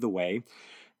majority of the way.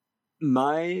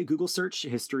 My Google search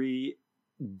history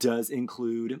does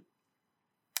include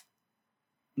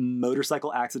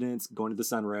motorcycle accidents, going to the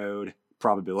Sun Road,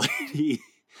 probability.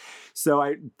 So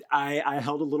I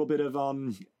held a little bit of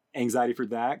anxiety for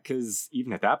that, because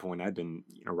even at that point I'd been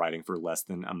riding for less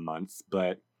than a month.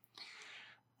 But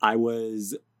I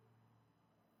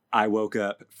woke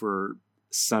up for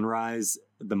sunrise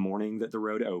the morning that the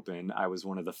road opened. I was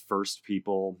one of the first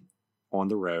people on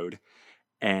the road,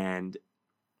 and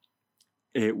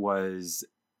it was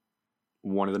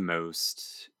one of the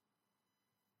most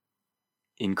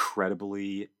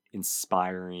incredibly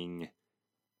inspiring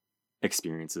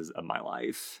experiences of my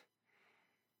life.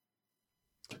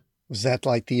 Was that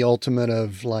like the ultimate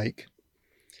of like,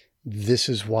 this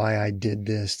is why I did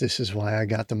this. This is why I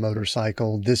got the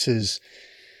motorcycle. This is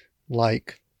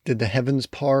like, did the heavens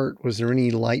part? Was there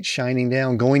any light shining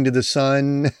down, going to the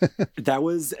sun? That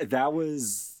was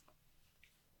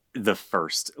the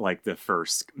first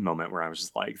moment where I was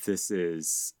just like,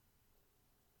 this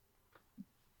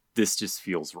just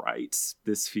feels right.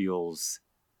 This feels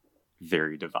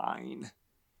very divine.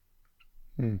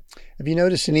 Have you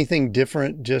noticed anything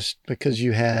different just because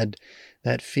you had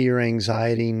that fear,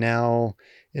 anxiety? Now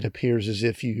it appears as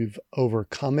if you've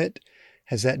overcome it.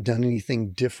 Has that done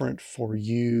anything different for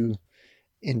you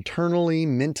internally,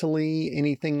 mentally,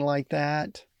 anything like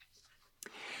that?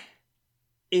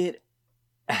 It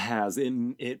has.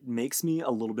 It makes me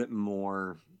a little bit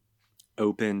more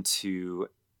open to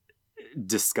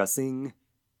discussing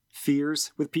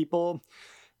fears with people,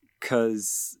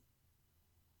 because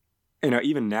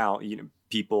even now,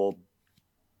 people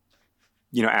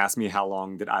ask me how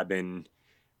long that I've been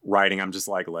writing. I'm just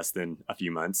like, less than a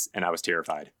few months, and I was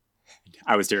terrified.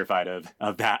 I was terrified of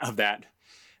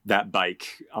that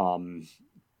bike.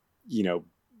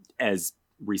 As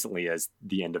recently as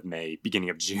the end of May, beginning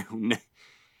of June.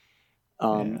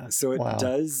 So Wow.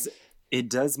 it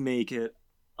does make it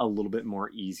a little bit more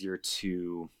easier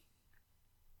to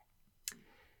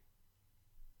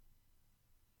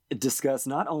discuss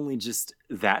not only just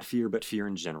that fear, but fear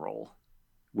in general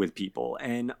with people,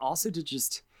 and also to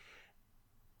just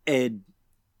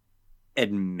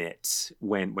admit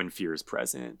when fear is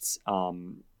present.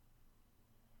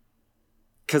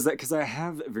 Because I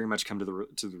have very much come to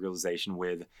the realization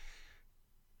with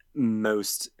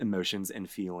most emotions and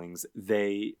feelings,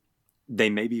 they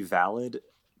may be valid,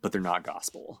 but they're not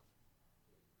gospel.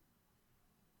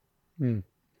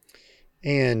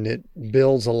 And it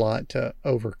builds a lot to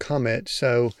overcome it.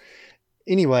 So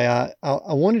anyway,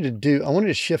 I wanted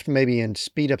to shift maybe and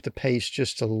speed up the pace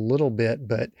just a little bit,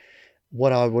 but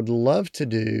what I would love to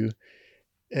do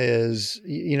is,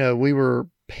 we were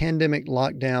pandemic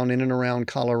lockdown in and around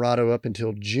Colorado up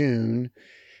until June.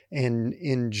 And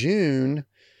in June,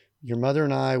 your mother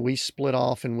and I, we split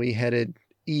off and we headed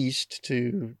east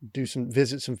to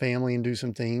visit some family and do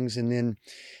some things. And then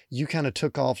you kind of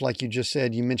took off, like you just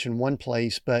said. You mentioned one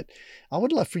place, but I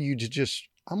would love for you to just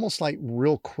almost like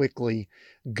real quickly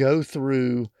go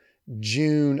through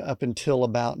June up until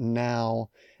about now.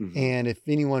 Mm-hmm. And if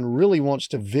anyone really wants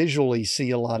to visually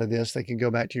see a lot of this, they can go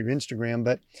back to your Instagram,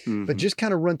 but just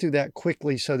kind of run through that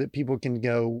quickly so that people can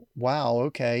go, wow,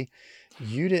 okay,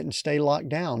 you didn't stay locked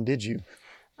down, did you?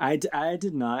 I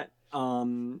did not.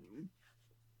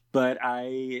 But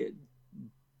it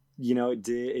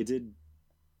did,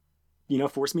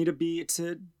 force me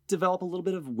to develop a little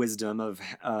bit of wisdom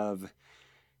of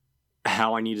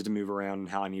how I needed to move around and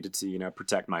how I needed to,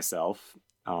 protect myself,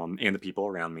 and the people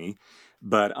around me.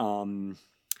 But,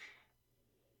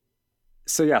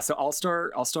 so I'll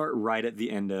start right at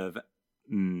the end of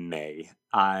May.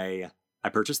 I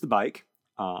purchased the bike,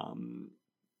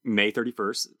 May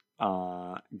 31st,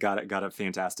 got a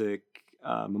fantastic,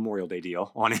 Memorial Day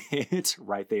deal on it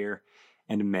right there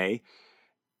end of May.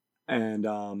 And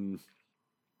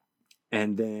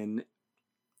then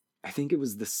I think it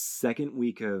was the second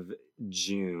week of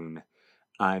June,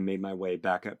 I made my way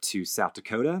back up to South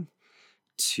Dakota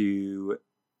to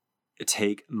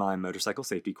take my motorcycle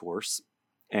safety course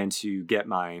and to get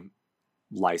my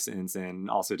license, and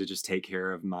also to just take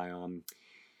care of my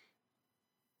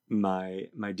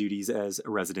my duties as a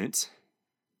resident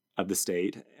of the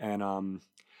state. And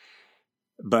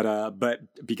but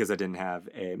because I didn't have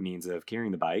a means of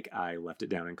carrying the bike, I left it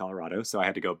down in Colorado, so I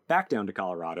had to go back down to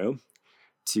Colorado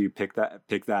to pick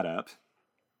that up.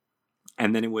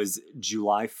 And then it was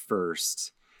July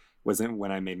 1st wasn't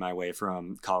when I made my way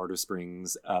from Colorado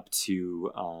Springs up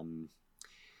to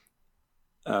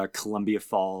Columbia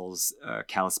Falls,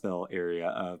 Kalispell area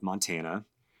of Montana.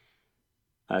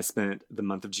 I spent the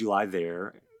month of July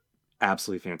there.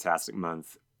 Absolutely fantastic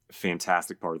month,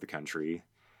 fantastic part of the country.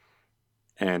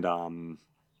 And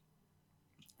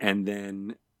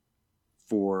then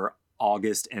for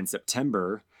August and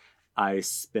September, I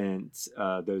spent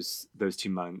those 2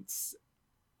 months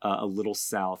a little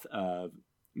south of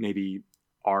maybe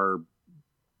I'm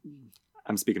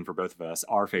speaking for both of us,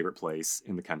 our favorite place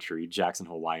in the country, Jackson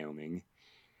Hole, Wyoming.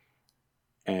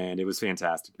 And it was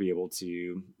fantastic to be able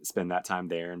to spend that time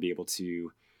there and be able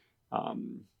to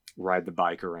ride the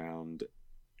bike around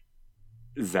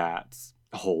that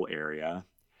whole area.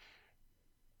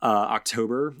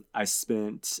 October, I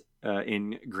spent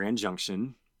in Grand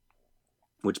Junction,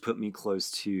 which put me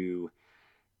close to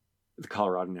the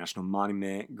Colorado National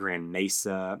Monument, Grand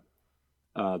Mesa,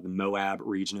 the Moab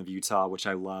region of Utah, which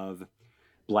I love,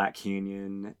 Black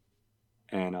Canyon,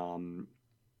 and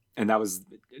that was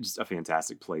just a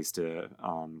fantastic place to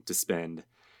spend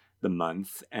the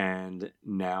month. And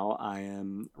now I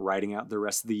am riding out the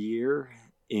rest of the year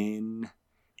in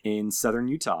in southern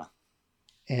Utah.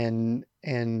 And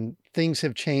things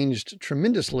have changed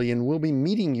tremendously, and we'll be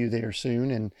meeting you there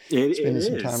soon and spending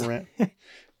some time around.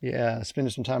 Yeah,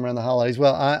 spending some time around the holidays.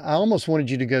 Well, I almost wanted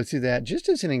you to go through that just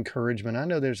as an encouragement. I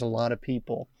know there's a lot of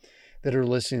people that are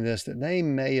listening to this that they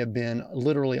may have been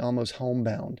literally almost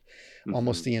homebound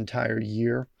almost the entire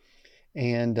year.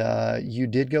 And you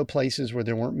did go places where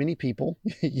there weren't many people.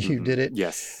 You did it.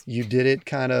 Yes. You did it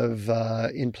kind of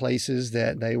in places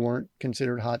that they weren't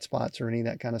considered hot spots or any of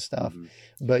that kind of stuff.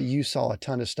 But you saw a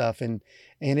ton of stuff. And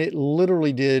it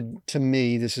literally did, to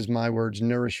me, this is my words,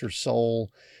 nourish your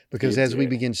soul. Because as we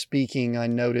began speaking, I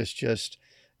noticed just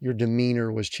your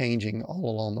demeanor was changing all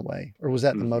along the way. Or was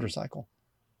that the motorcycle?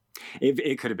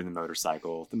 It could have been the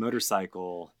motorcycle. The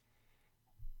motorcycle...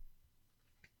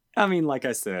 I mean, like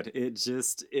I said, it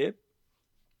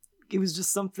was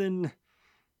just something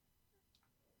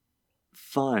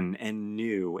fun and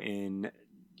new in,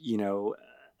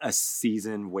 a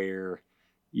season where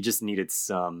you just needed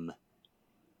some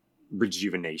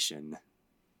rejuvenation.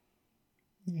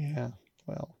 Yeah.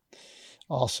 Well,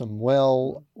 awesome.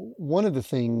 Well, one of the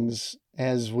things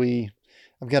I've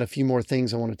got a few more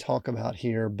things I want to talk about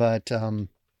here, but I'm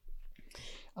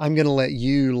going to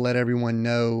let everyone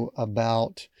know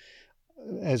about,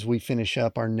 as we finish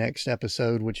up our next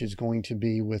episode, which is going to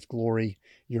be with Glory,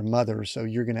 your mother. So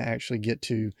you're going to actually get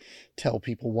to tell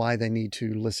people why they need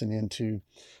to listen into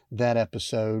that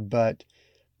episode. But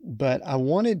I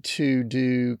wanted to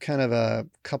do kind of a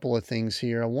couple of things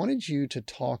here. I wanted you to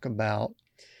talk about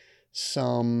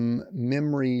some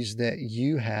memories that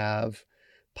you have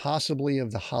possibly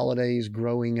of the holidays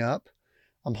growing up.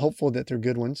 I'm hopeful that they're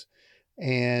good ones.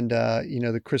 And,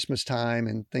 the Christmas time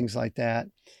and things like that.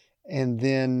 And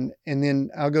then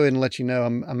I'll go ahead and let you know,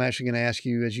 I'm actually going to ask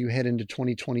you, as you head into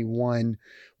 2021,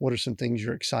 what are some things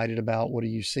you're excited about? What are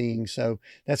you seeing? So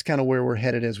that's kind of where we're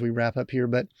headed as we wrap up here.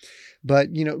 But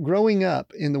growing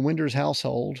up in the Winders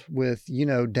household with,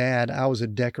 Dad, I was a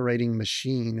decorating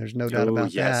machine. There's no doubt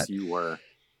about that. Yes, you were.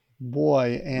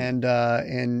 Boy, and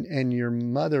your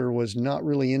mother was not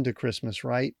really into Christmas,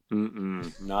 right?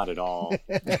 Not at all.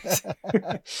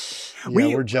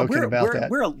 We're joking about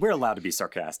that. We're allowed to be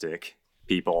sarcastic,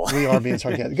 people. We are being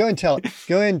sarcastic. Go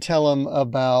ahead and tell them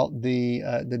about the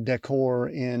decor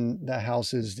in the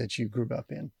houses that you grew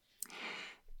up in.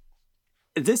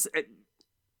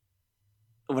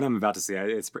 What I'm about to say,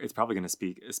 it's probably going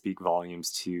to speak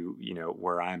volumes to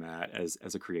where I'm at as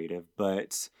a creative,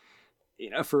 but.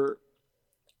 For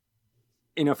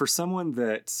someone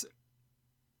that,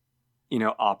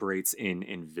 operates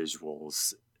in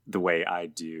visuals the way I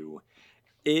do,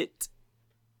 it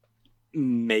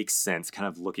makes sense kind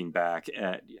of looking back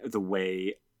at the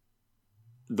way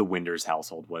the Winders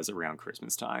household was around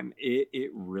Christmas time. It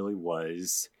really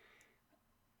was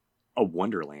a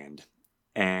wonderland.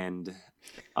 And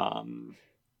Mom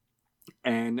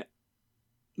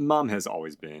has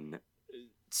always been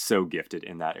so gifted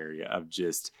in that area of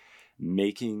just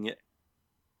making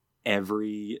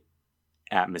every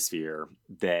atmosphere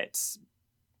that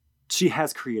she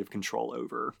has creative control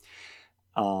over,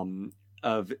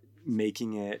 of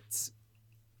making it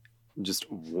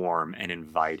just warm and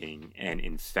inviting and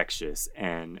infectious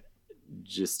and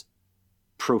just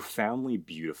profoundly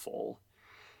beautiful.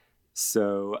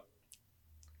 So,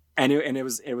 and it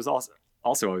was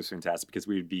also always fantastic because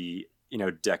we would be,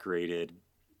 decorated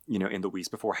in the weeks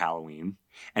before Halloween,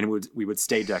 and we would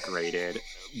stay decorated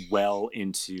well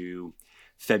into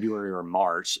February or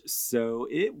March. So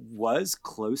it was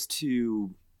close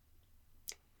to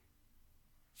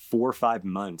 4 or 5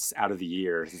 months out of the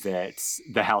year that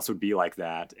the house would be like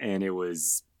that. And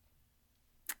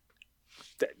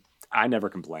I never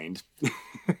complained.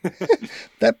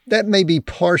 That may be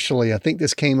partially, I think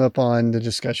this came up on the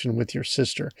discussion with your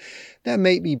sister. That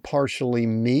may be partially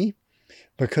me,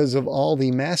 because of all the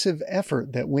massive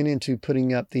effort that went into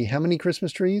putting up how many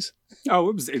Christmas trees?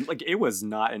 Oh, it was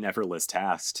not an effortless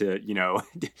task to,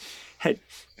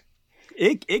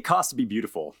 it costs to be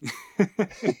beautiful.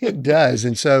 It does.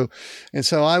 And so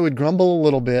I would grumble a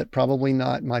little bit, probably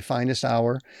not my finest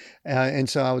hour. And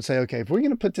so I would say, okay, if we're going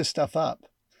to put this stuff up,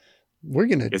 we're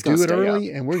going to do it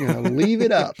early and we're going to leave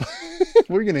it up.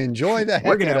 We're going to enjoy the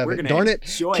heck out of it. Darn it,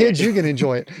 kids, you're going to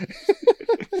enjoy it.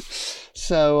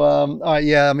 So, all right,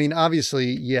 yeah, I mean, obviously,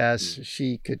 yes,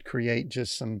 she could create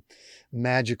just some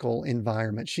magical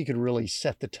environment. She could really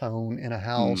set the tone in a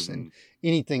house and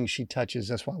anything she touches.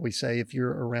 That's why we say if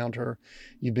you're around her,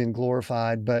 you've been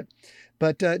glorified. But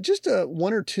just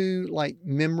one or two like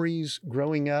memories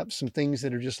growing up, some things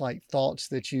that are just like thoughts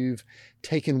that you've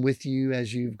taken with you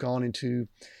as you've gone into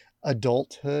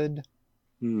adulthood.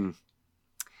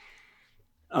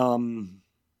 Well,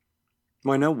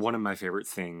 I know one of my favorite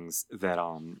things that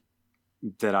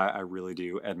I really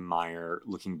do admire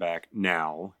looking back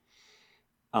now.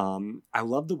 I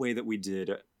love the way that we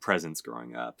did presents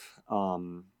growing up.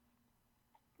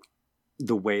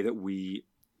 The way that we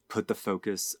put the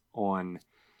focus on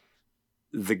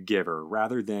the giver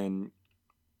rather than,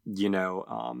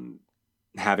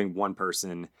 having one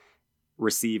person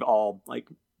receive all like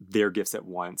their gifts at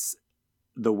once.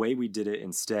 The way we did it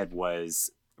instead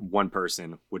was one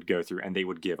person would go through and they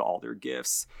would give all their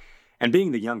gifts. And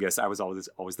being the youngest, I was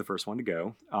always the first one to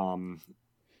go.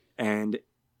 And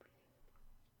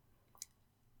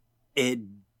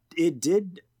it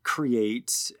did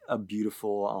create a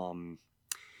beautiful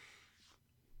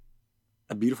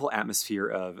atmosphere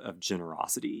of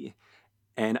generosity.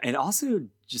 And it also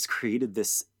just created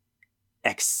this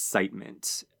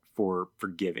excitement for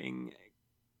giving,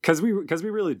 because we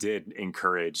really did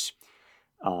encourage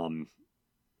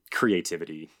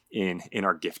creativity in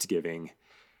our gift giving.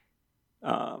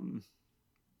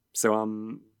 So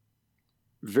I'm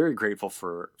very grateful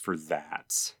for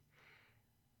that.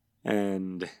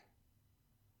 And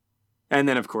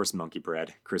then of course monkey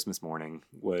bread Christmas morning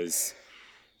was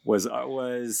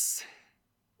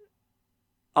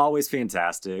always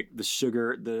fantastic. The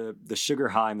sugar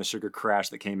high and the sugar crash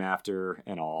that came after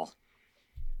and all.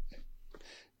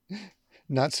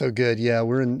 Not so good. Yeah,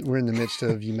 we're in the midst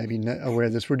of, you may be aware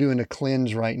of this. We're doing a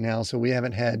cleanse right now, so we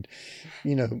haven't had,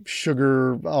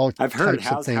 sugar, all I've heard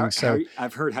types of things.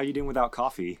 I've heard how you doing without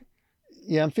coffee.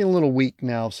 Yeah, I'm feeling a little weak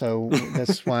now, so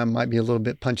that's why I might be a little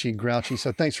bit punchy, grouchy.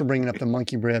 So thanks for bringing up the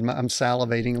monkey bread. I'm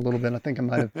salivating a little bit. I think I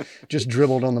might have just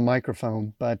dribbled on the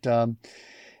microphone, but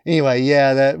anyway,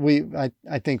 yeah,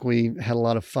 I think we had a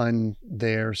lot of fun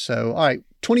there. So all right,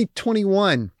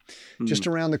 2021. Just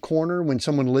around the corner. When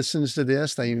someone listens to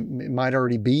this, it might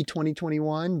already be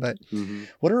 2021, but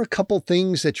what are a couple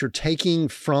things that you're taking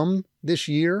from this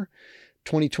year,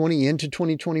 2020 into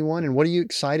 2021, and what are you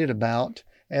excited about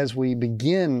as we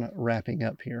begin wrapping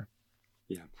up here?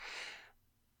 Yeah,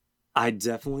 I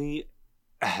definitely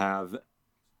have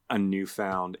a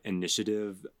newfound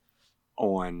initiative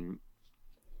on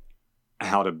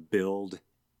how to build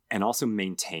and also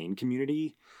maintain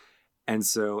community. And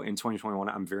so in 2021,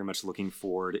 I'm very much looking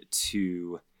forward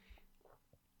to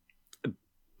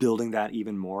building that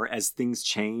even more as things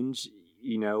change.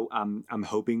 I'm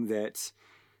hoping that,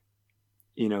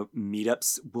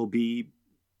 meetups will be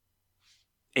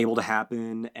able to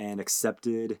happen and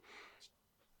accepted,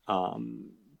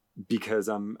 because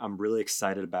I'm really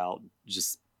excited about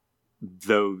just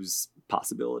those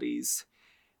possibilities.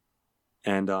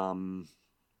 And,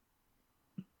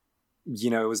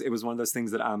 it was one of those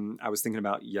things that I was thinking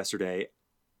about yesterday.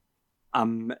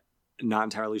 I'm not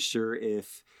entirely sure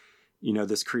if,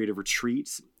 this creative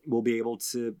retreat will be able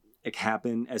to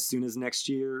happen as soon as next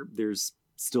year. There's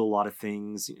still a lot of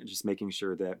things, just making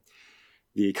sure that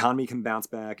the economy can bounce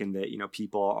back and that,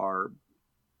 people are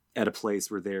at a place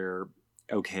where they're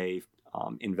okay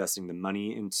investing the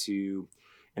money into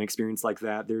an experience like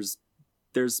that. There's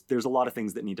a lot of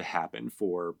things that need to happen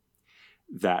for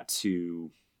that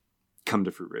to come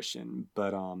to fruition,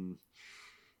 but I'm,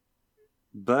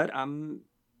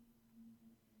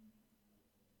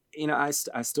 I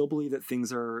still believe that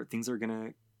things are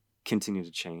gonna continue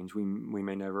to change. We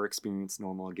may never experience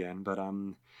normal again, but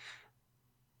I'm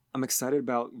excited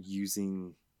about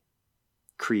using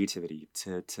creativity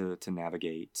to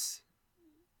navigate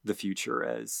the future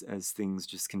as things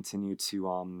just continue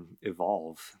to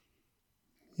evolve.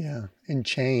 Yeah, and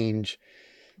change.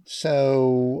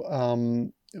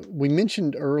 So we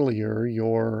mentioned earlier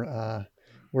your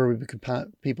where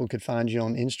people could find you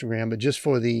on Instagram, but just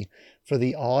for the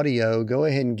audio, go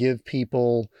ahead and give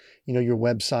people your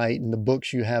website and the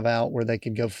books you have out where they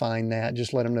could go find that.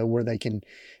 Just let them know where they can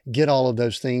get all of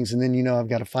those things. And then I've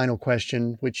got a final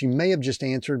question which you may have just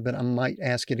answered, but I might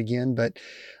ask it again. But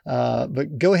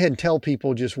go ahead and tell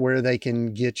people just where they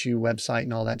can get you, website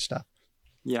and all that stuff.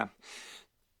 Yeah.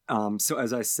 So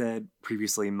as I said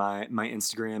previously, my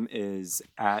Instagram is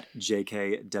at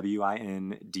JKWINDERS,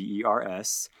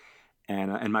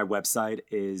 and my website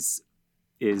is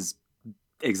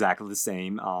exactly the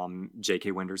same,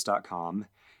 jkwinders.com.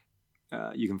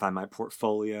 You can find my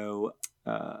portfolio,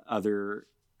 other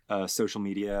social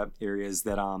media areas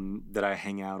that I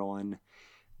hang out on.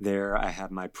 There, I have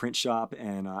my print shop,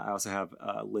 and I also have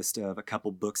a list of a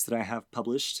couple books that I have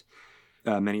published.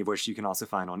 Many of which you can also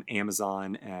find on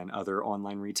Amazon and other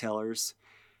online retailers.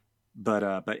 But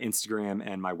Instagram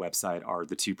and my website are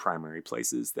the two primary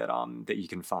places that you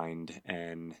can find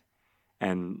and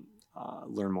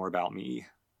learn more about me.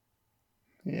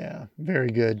 Yeah, very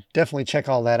good. Definitely check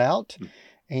all that out.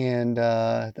 And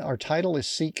our title is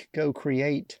Seek, Go,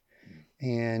 Create.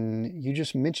 And you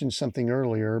just mentioned something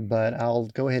earlier, but I'll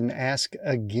go ahead and ask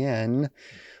again,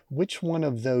 which one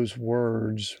of those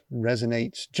words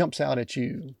resonates, jumps out at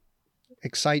you,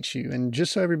 excites you? And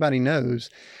just so everybody knows,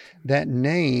 that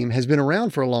name has been around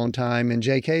for a long time. And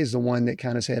JK is the one that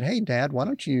kind of said, hey, Dad, why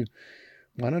don't you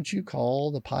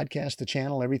call the podcast, the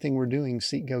channel, everything we're doing,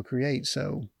 Seek, Go, Create?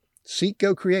 So Seek,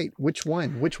 Go, Create. Which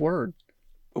one? Which word?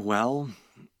 Well,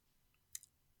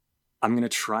 I'm going to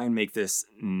try and make this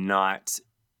not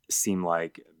seem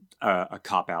like a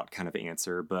cop-out kind of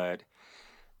answer, but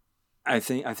I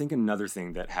think another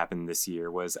thing that happened this year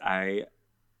was I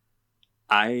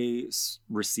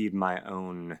received my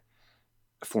own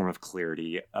form of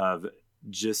clarity of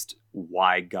just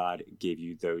why God gave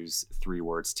you those three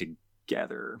words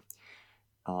together.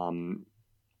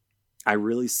 I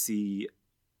really see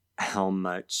how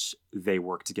much they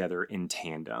work together in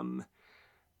tandem.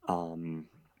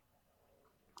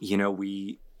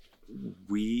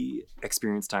 We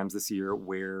experienced times this year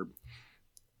where,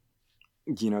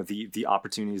 the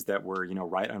opportunities that were,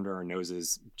 right under our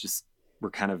noses just were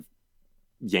kind of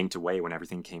yanked away when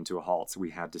everything came to a halt. So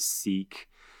we had to seek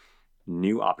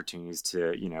new opportunities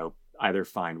to, either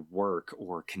find work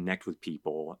or connect with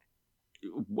people,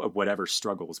 whatever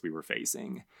struggles we were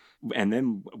facing. And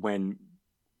then when,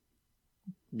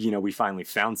 we finally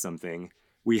found something,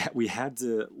 we had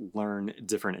to learn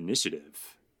different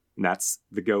initiative. And that's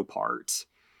the go part.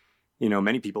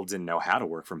 Many people didn't know how to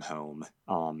work from home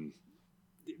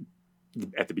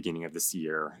at the beginning of this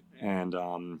year. And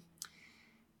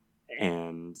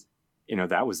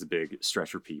that was a big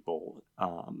stretch for people.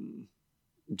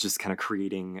 Just kind of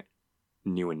creating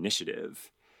new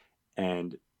initiative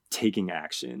and taking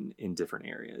action in different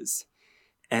areas.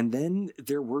 And then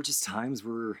there were just times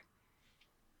where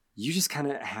you just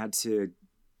kind of had to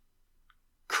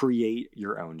create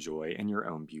your own joy and your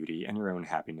own beauty and your own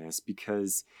happiness,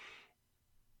 because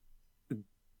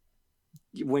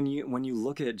when you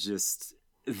look at just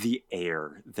the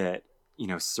air that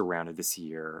surrounded this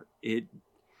year, it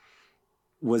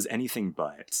was anything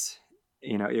but.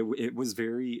 It was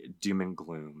very doom and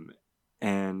gloom.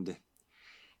 And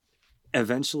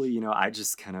eventually, I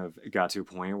just kind of got to a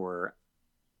point where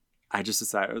I just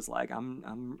decided, I was like,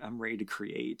 I'm ready to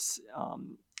create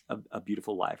a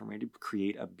beautiful life. I'm ready to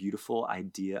create a beautiful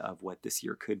idea of what this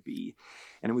year could be.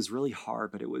 And it was really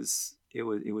hard, but it was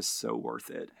so worth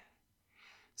it.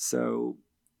 So,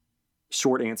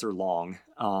 short answer, long.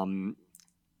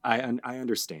 I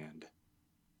understand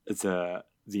the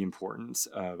importance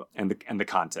of and the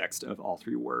context of all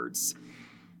three words.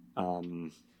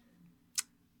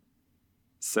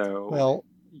 Well,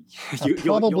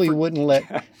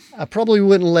 I probably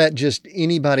wouldn't let just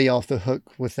anybody off the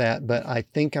hook with that, but I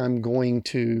think I'm going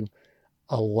to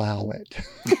allow it.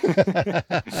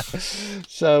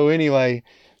 So anyway,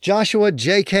 Joshua,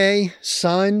 JK,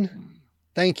 son,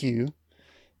 thank you.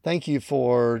 Thank you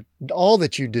for all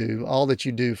that you do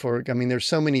for, there's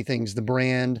so many things, the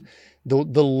brand,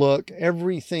 the look,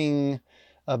 everything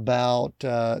about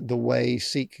the way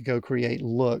Seek, Go, Create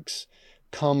looks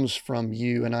comes from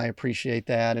you, and I appreciate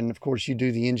that. And of course, you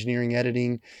do the engineering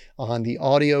editing on the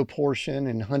audio portion,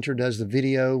 and Hunter does the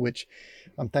video, which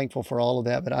I'm thankful for all of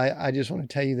that. But I just want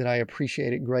to tell you that I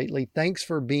appreciate it greatly. Thanks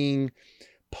for being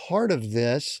part of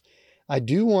this. I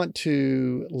do want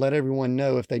to let everyone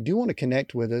know, if they do want to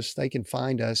connect with us, they can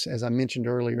find us, as I mentioned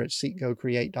earlier, at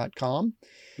seekgocreate.com,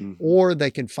 or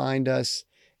they can find us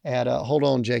at hold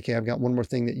on, JK, I've got one more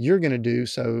thing that you're going to do.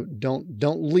 So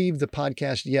don't leave the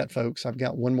podcast yet, folks. I've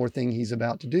got one more thing he's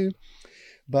about to do.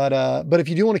 But if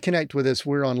you do want to connect with us,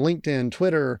 we're on LinkedIn,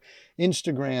 Twitter,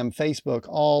 Instagram, Facebook,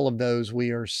 all of those. We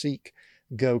are Seek,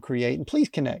 Go, Create. And please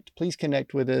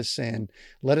connect with us and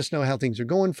let us know how things are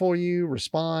going for you.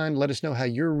 Respond. Let us know how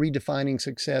you're redefining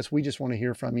success. We just want to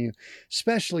hear from you,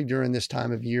 especially during this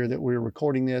time of year that we're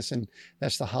recording this. And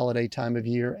that's the holiday time of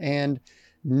year. And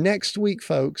next week,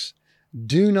 folks,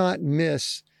 do not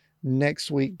miss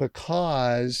next week,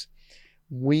 because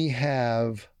we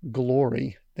have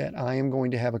Glory that I am going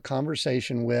to have a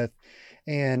conversation with,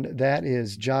 and that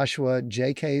is Joshua,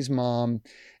 JK's mom.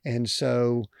 And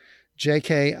so,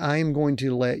 JK, I am going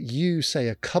to let you say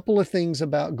a couple of things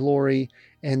about Glory,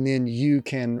 and then you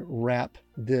can wrap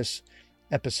this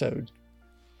episode.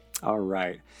 All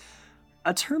right.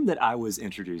 A term that I was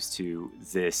introduced to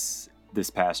this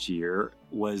past year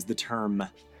was the term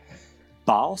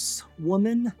boss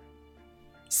woman,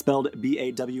 spelled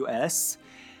B-A-W-S.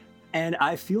 And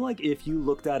I feel like if you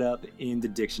look that up in the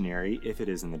dictionary, if it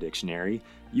is in the dictionary,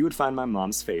 you would find my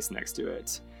mom's face next to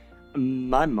it.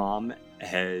 My mom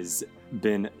has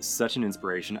been such an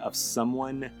inspiration of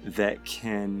someone that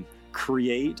can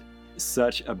create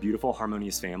such a beautiful,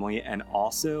 harmonious family and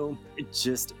also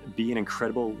just be an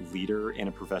incredible leader in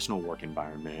a professional work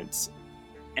environment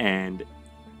and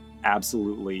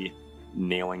absolutely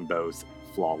nailing both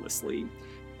flawlessly.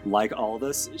 Like all of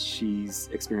us, she's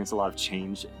experienced a lot of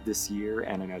change this year,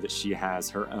 and I know that she has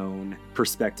her own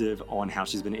perspective on how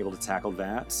she's been able to tackle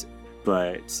that.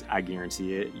 But I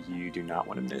guarantee it, you do not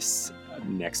want to miss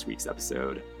next week's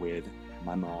episode with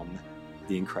my mom,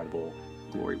 the incredible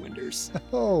Glory Winders.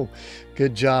 Oh,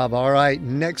 good job. All right.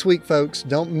 Next week, folks,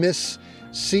 don't miss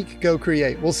Seek, Go,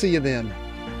 Create. We'll see you then.